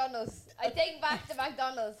the McDonald's. I take back the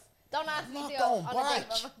McDonald's. Don't ask me not to going go on a date back.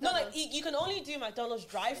 with No, McDonald's. like you can only do McDonald's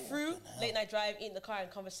drive-through, late night drive, eat in the car,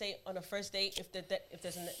 and conversate on a first date if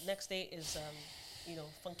there's a next date is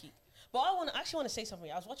funky. But I actually want to say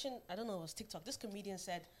something. I was watching, I don't know, it was TikTok. This comedian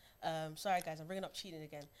said, sorry guys, I'm bringing up cheating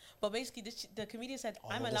again. But basically, the comedian said,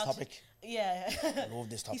 I I'm love this allowed to. topic. Yeah. I love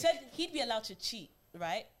this He topic. said he'd be allowed to cheat,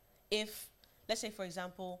 right? If, let's say, for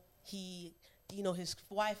example, his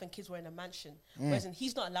wife and kids were in a mansion, whereas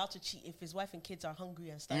he's not allowed to cheat if his wife and kids are hungry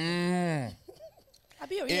and stuff. I'd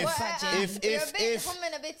be a If- real Well, fat if- jam. you're a bit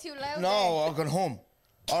humming a bit too loud. No, I'm going home.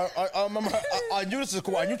 I remember. I knew this was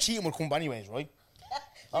cool. I knew cheating would come up anyways, right?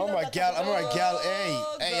 I remember a gal.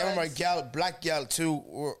 Hey, I remember a gal, black gal too.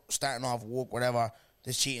 We're starting off work, whatever.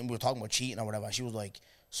 This cheating, we were talking about cheating or whatever. She was like,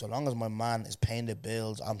 so long as my man is paying the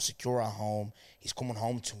bills, I'm secure at home. He's coming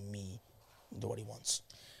home to me, do what he wants.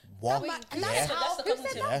 What? And Yeah. that's how, That's the who said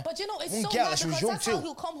concept. that? But it's One so girl, mad she was because young that's how too.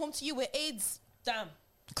 he'll come home to you with AIDS. Damn.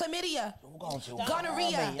 chlamydia, We're going to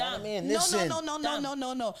gonorrhea. Listen.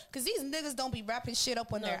 No. Because these niggas don't be wrapping shit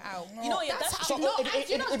up when they're out. You know, yeah, that's how. So No, if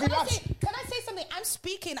you know, he can I raps- say something? I'm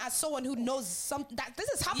speaking as someone who knows something. That this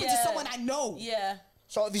has happened Yeah. to someone I know. Yeah.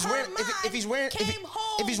 So if he's Her wearing, man if he's wearing, came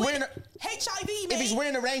home if he's with wearing, HIV, if he's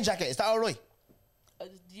wearing a rain jacket, is that all right?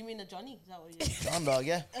 Do you mean a Johnny? Is that what you John dog,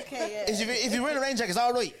 yeah. Okay, yeah. If he's wearing a rain jacket, is that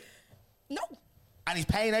all right? No. And he's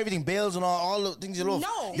paying everything, bills and all the things you love.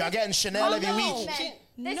 No. You're getting Chanel every no. week. Men.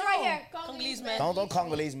 This No. right here. Congolese men. Don't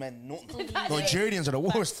Congolese men. No, Nigerians are the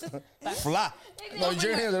worst. Flat.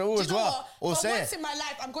 Nigerians are the Do worst. you know What? what? For say once it. in my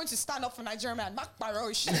life, I'm going to stand up for Nigerian man. Mark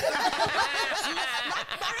Baroshi. Mark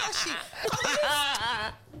Baroshi.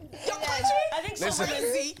 Your country? I think Listen.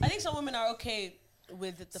 I think some women are okay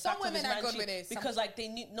with the Some fact of his women are man good cheat with it. Some- because like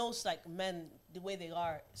they knows like men the way they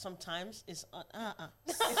are sometimes is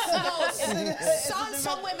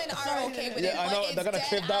Some women are okay with it. Yeah, I but know. it's They're gonna dead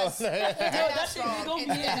clip that ass- one. it's dead that's ass it, wrong. you don't It's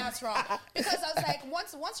mean dead it. ass wrong. Because I was like,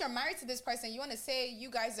 once you're married to this person, you want to say you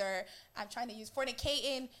guys are. I'm trying to use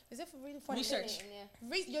fornicating. Is it really fornicating? Research.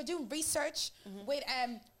 You're doing research with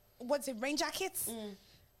what's it? Rain jackets.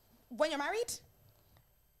 When you're married.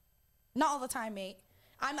 Not all the time, mate.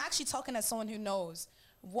 I'm actually talking as someone who knows.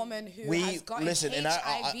 Woman who has gotten listen, and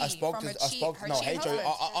HIV I spoke from to, her I spoke her no cheating HIV.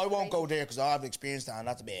 husband. I won't go there because I have experience that, and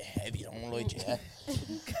that's a bit heavy. Don't lie to you. Yeah?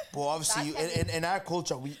 But obviously, in our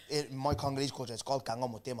culture, in my Congolese culture, it's called kanga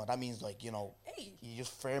motema. That means like you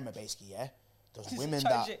just firm it basically. Yeah, there's women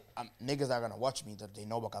that niggas that are gonna watch me that they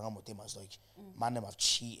know about kanga motema. It's like man, them have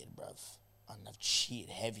cheated, bruv, and have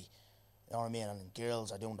cheated heavy. You know what I mean? And then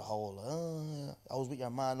girls are doing the whole, I was with your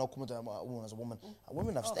man, no coming to a woman as a woman. And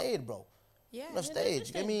women have stayed, bro. Yeah. Women have stayed.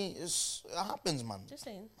 You get me? It happens, man. Just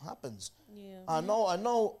saying. It happens. Yeah. I know.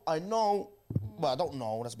 Well, I don't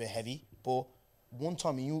know. That's a bit heavy. But one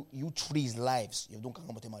time you three's lives, you've done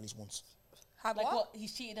kanga motema at least once. Have Like what? what?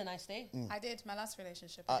 He's cheated and I stay. I did. My last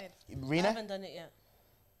relationship, I did. I Rena? haven't done it yet.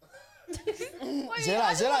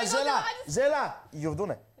 Zela, you've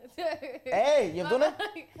done it. Hey, you've done it?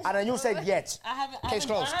 And then you said yet. I haven't. Case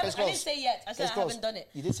closed. I didn't say yet. I said I haven't done it.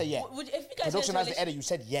 You did say yet. If you guys Production has get the edit. You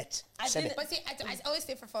said yet. I Said didn't- it. But see, I always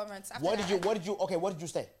stay for 4 months. After What that, did you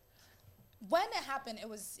say? when it happened, it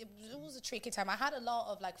was a tricky time. I had a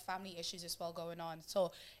lot of like family issues as well going on.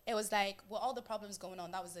 So it was like with all the problems going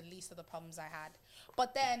on, that was the least of the problems I had.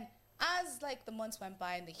 But then as like the months went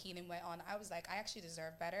by and the healing went on, I was like, I actually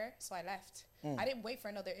deserve better. So I left. I didn't wait for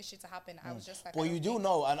another issue to happen. I was just like, Well, I you don't do think-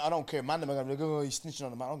 know, and I don't care. Man, they're gonna be like, oh, he's snitching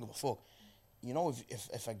on the man. I don't give a fuck. You know,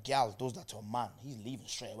 if a gal does that to a man, he's leaving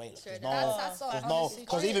straight away. Like, there's no, That's all, there's no, honestly.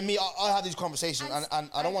 because even me, I have these conversations, and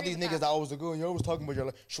I don't want agree these with niggas that. that always like, oh, you're always talking about your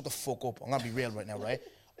life. Shut the fuck up. I'm gonna be real right now, right?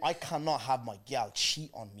 I cannot have my gal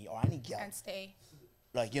cheat on me or any gal. And stay.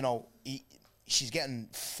 Like, she's getting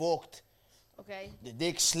fucked. Okay. The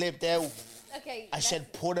dick slipped out. Okay. I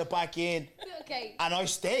said, put it back in, Okay. and I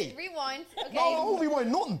stayed. Rewind. Okay. No, we want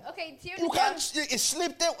nothing. Okay. Tear You it can't. down. It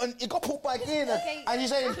slipped out and it got put back in. Okay. And you're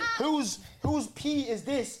saying, whose pee is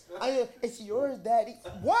this? It's yours, daddy.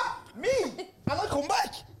 What? Me? And I come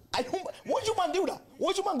back. Why'd you man do that?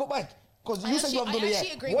 Why'd you man go back? Because you said you haven't done it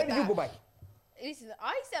yet. agree Why with did you that. go back? Listen,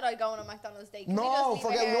 I said I'd go on a McDonald's date. Can we No, just leave it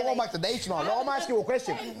forget. here, We're going like- back to dates now. No, I'm asking you a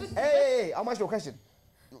question. Hey, I'm asking you a question.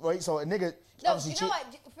 Right, so a nigga No, obviously you know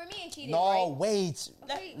cheat. what? For me and cheating, No, right? wait. Let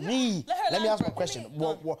Let her me land, ask you a bro. question.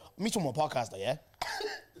 Me too, my podcast, yeah?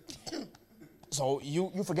 So you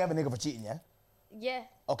forgive a nigga for cheating, yeah? Yeah.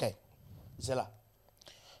 Okay, Zilla.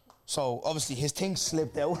 So obviously his thing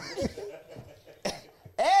slipped out.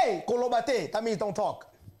 Hey, kolobate. That means don't talk.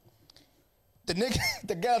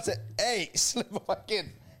 The girl said, "Hey, slip it back in."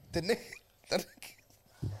 The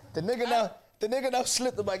nigga now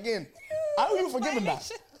slipped it back in. How are you forgiving that?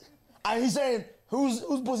 And he's saying, "Whose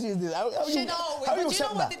pussy is this?" How But you know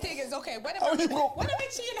accepting what that? the thing is? Okay, How you go- whenever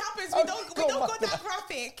cheating happens, How we don't you go go back to that that?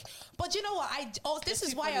 graphic. But you know what? This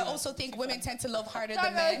is why I also think women tend to love harder than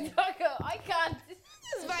Dongo, men. Dongo, I can't.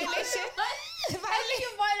 It's violation. How you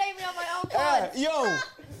can violate me on my own pod?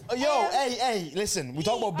 Hey, listen. We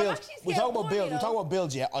talk about I'm bills. actually We scared talk about more, bills. you We know. talk about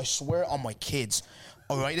bills. Yeah, I swear on my kids.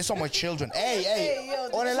 All right, this is on my children. Hey. yo,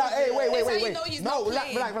 On this the is- hey, that's how wait. you know he's No, not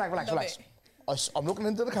playing. relax. Love it. I'm looking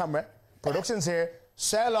into the camera. Production's here.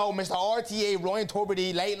 Say hello, Mr. RTA, Ryan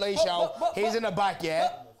Tuberty, Late Show. He's in the back, yeah?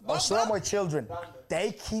 I swear on my children.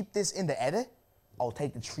 They keep this in the edit, I'll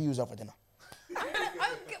take the trees out for dinner.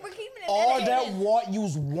 We're keeping it All in that what you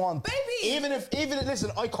want. Baby. Even if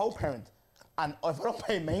listen, I co-parent, and if I don't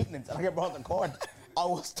pay maintenance and I get brought to court, I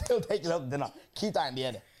will still take you out to dinner. Keep that in the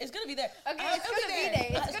edit. It's gonna be there. Okay, it's gonna be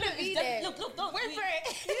there. It's gonna be there. Look, don't Wait for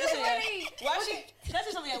it. Listen, we're actually, can I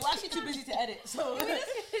say something? We're actually too busy to edit. So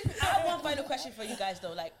I have one final question for you guys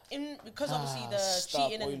though. Like, because obviously the stop.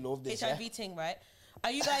 cheating Oh, and you love this, HIV thing, right? Are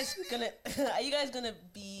you guys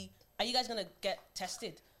gonna get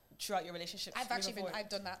tested throughout your relationships? I've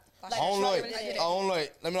done that. I don't Like, like. I did it. I don't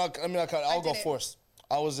like. Let me not cut. I'll go did it. first.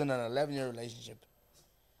 I was in an 11-year relationship.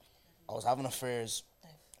 I was having affairs.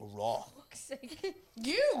 Raw.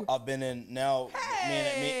 You. I've been in now.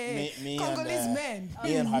 Me Congolese and men.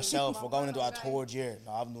 me and herself. We're going into our third year.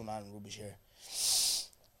 No, I'm doing that in rubbish here.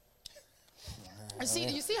 You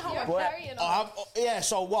see how You're I carrying on. Yeah.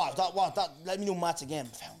 So what? That. Let me do maths again.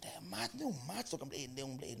 Found that maths. No maths. Look, I'm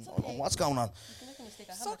bleeding. What's going on?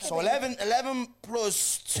 So 11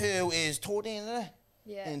 plus 2 is 13. Isn't it?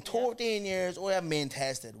 Yeah. In 13 years, I haven't been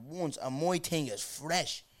tested once, and my thing is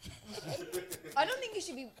fresh. I don't think you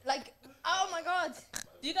should be like. Oh my god.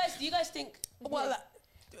 Do you guys think? well.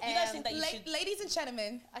 Do you guys think that you should? Ladies and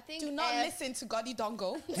gentlemen, I think, do not listen to Goddy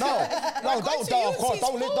Dongo. No, going don't. to Of use course, his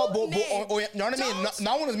don't. full name. You know what I mean?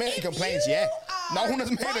 No one has made If complaints you yet. No are one has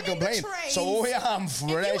made a running the complaint. trains, So I'm If you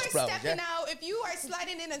fresh, are bro. stepping Yeah. out, if you are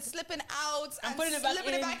sliding in and slipping out and putting it back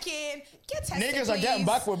slipping it in. back in, get tested. Niggas are getting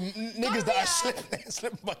please. back with niggas that are Gonorrhea.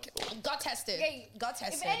 slipping back in. Got tested. Okay, Got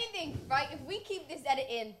tested. If anything, right? If we keep this edit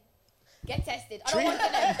in, get tested. I Tree- don't want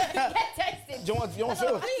to know. Get tested. You don't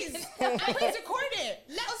feel it? Please record it.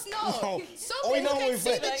 Let us know. No. So Oh, you know people what we can see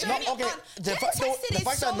feel? the No, journey okay. on. The Getting fact tested is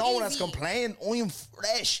that so no one has easy. complained, I'm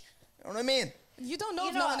fresh. You know what I mean? You don't know You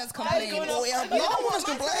if know no what? one has Guys complained. going Oh, yeah, You no know one what? has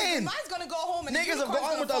complained. Mine's gonna go home and Niggas the have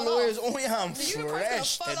gone with their fall lawyers. off. Oh, yeah, I'm The unicorn's gonna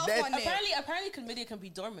fresh. fall To off death. one day. Apparently, chlamydia can be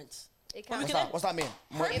dormant. It Well, we can't. can- What's that mean?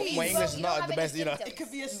 My Herpes. my English is You don't not have the any best either. symptoms. It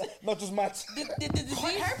could be a Not just maths. the disease.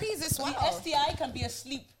 Herpes is The swell. STI can be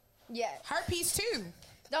asleep. Yeah. Herpes too.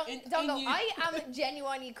 Don't go. you- I am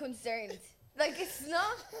genuinely concerned. Like, it's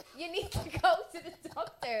not. You need to go to the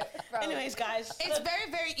doctor, bro. Anyways, guys. It's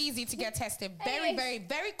very, very easy to get tested. Very, Anyways. very,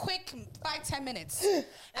 very quick, 5-10 minutes. And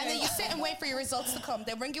then you sit and wait for your results to come.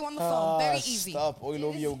 They ring you on the phone. Very easy. Stop. I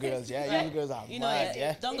love you girls. Yeah, you girls are You know, mad,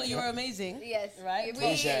 yeah. Dongo, you were amazing. Yes. Right?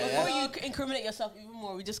 Appreciate it, Before yeah. you incriminate yourself even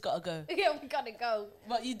more, we just gotta go. Yeah, we gotta go.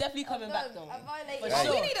 But you definitely coming back though. I violated. For Oh,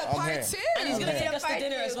 sure. we need a I'm part here. 2. And he's gonna I'm take here. us to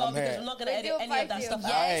dinner as well I'm because here. we're not gonna Let's edit do a any of that part stuff two.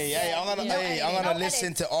 out. Hey, I'm gonna No listen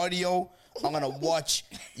edit. to audio. I'm gonna watch.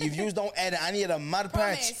 If you don't edit any of the mad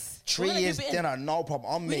parts, Promise. 3 We're gonna years keep it in. dinner, no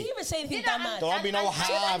problem. On We me. didn't even say anything Dinner that and- mad. Don't be no and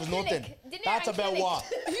halves, clinic. nothing. Dinner That's and about clinic.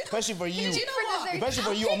 what? Especially for you. Do you know what? Especially for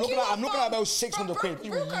I'll you. I'm pick looking at up about from 600 quid.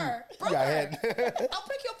 Brooker. Yeah, head. I'll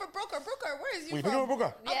pick you up for Brooker. Brooker, where is you We from? pick you up,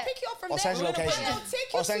 Brooker. I'll Yeah. pick you up from I'll there. send you location. And I'll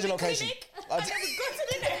take you I'll send to you the location. clinic, I'll and then we go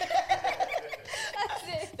to dinner.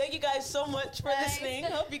 That's it. Thank you guys so much for Thanks. listening.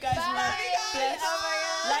 Hope you guys Bye. were blessed. Oh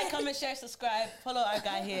my God. Like, comment, share, subscribe. Follow our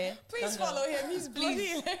guy here. Please Dongo. follow him. He's bloody Please.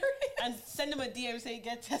 hilarious. And send him a DM saying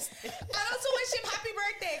get tested. And also wish him happy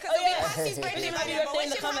birthday, because Oh, it'll yeah. be past his Wish birthday him by happy then, but birthday in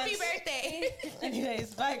wish the him happy comments. birthday.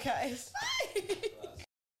 Anyways, bye guys. Bye.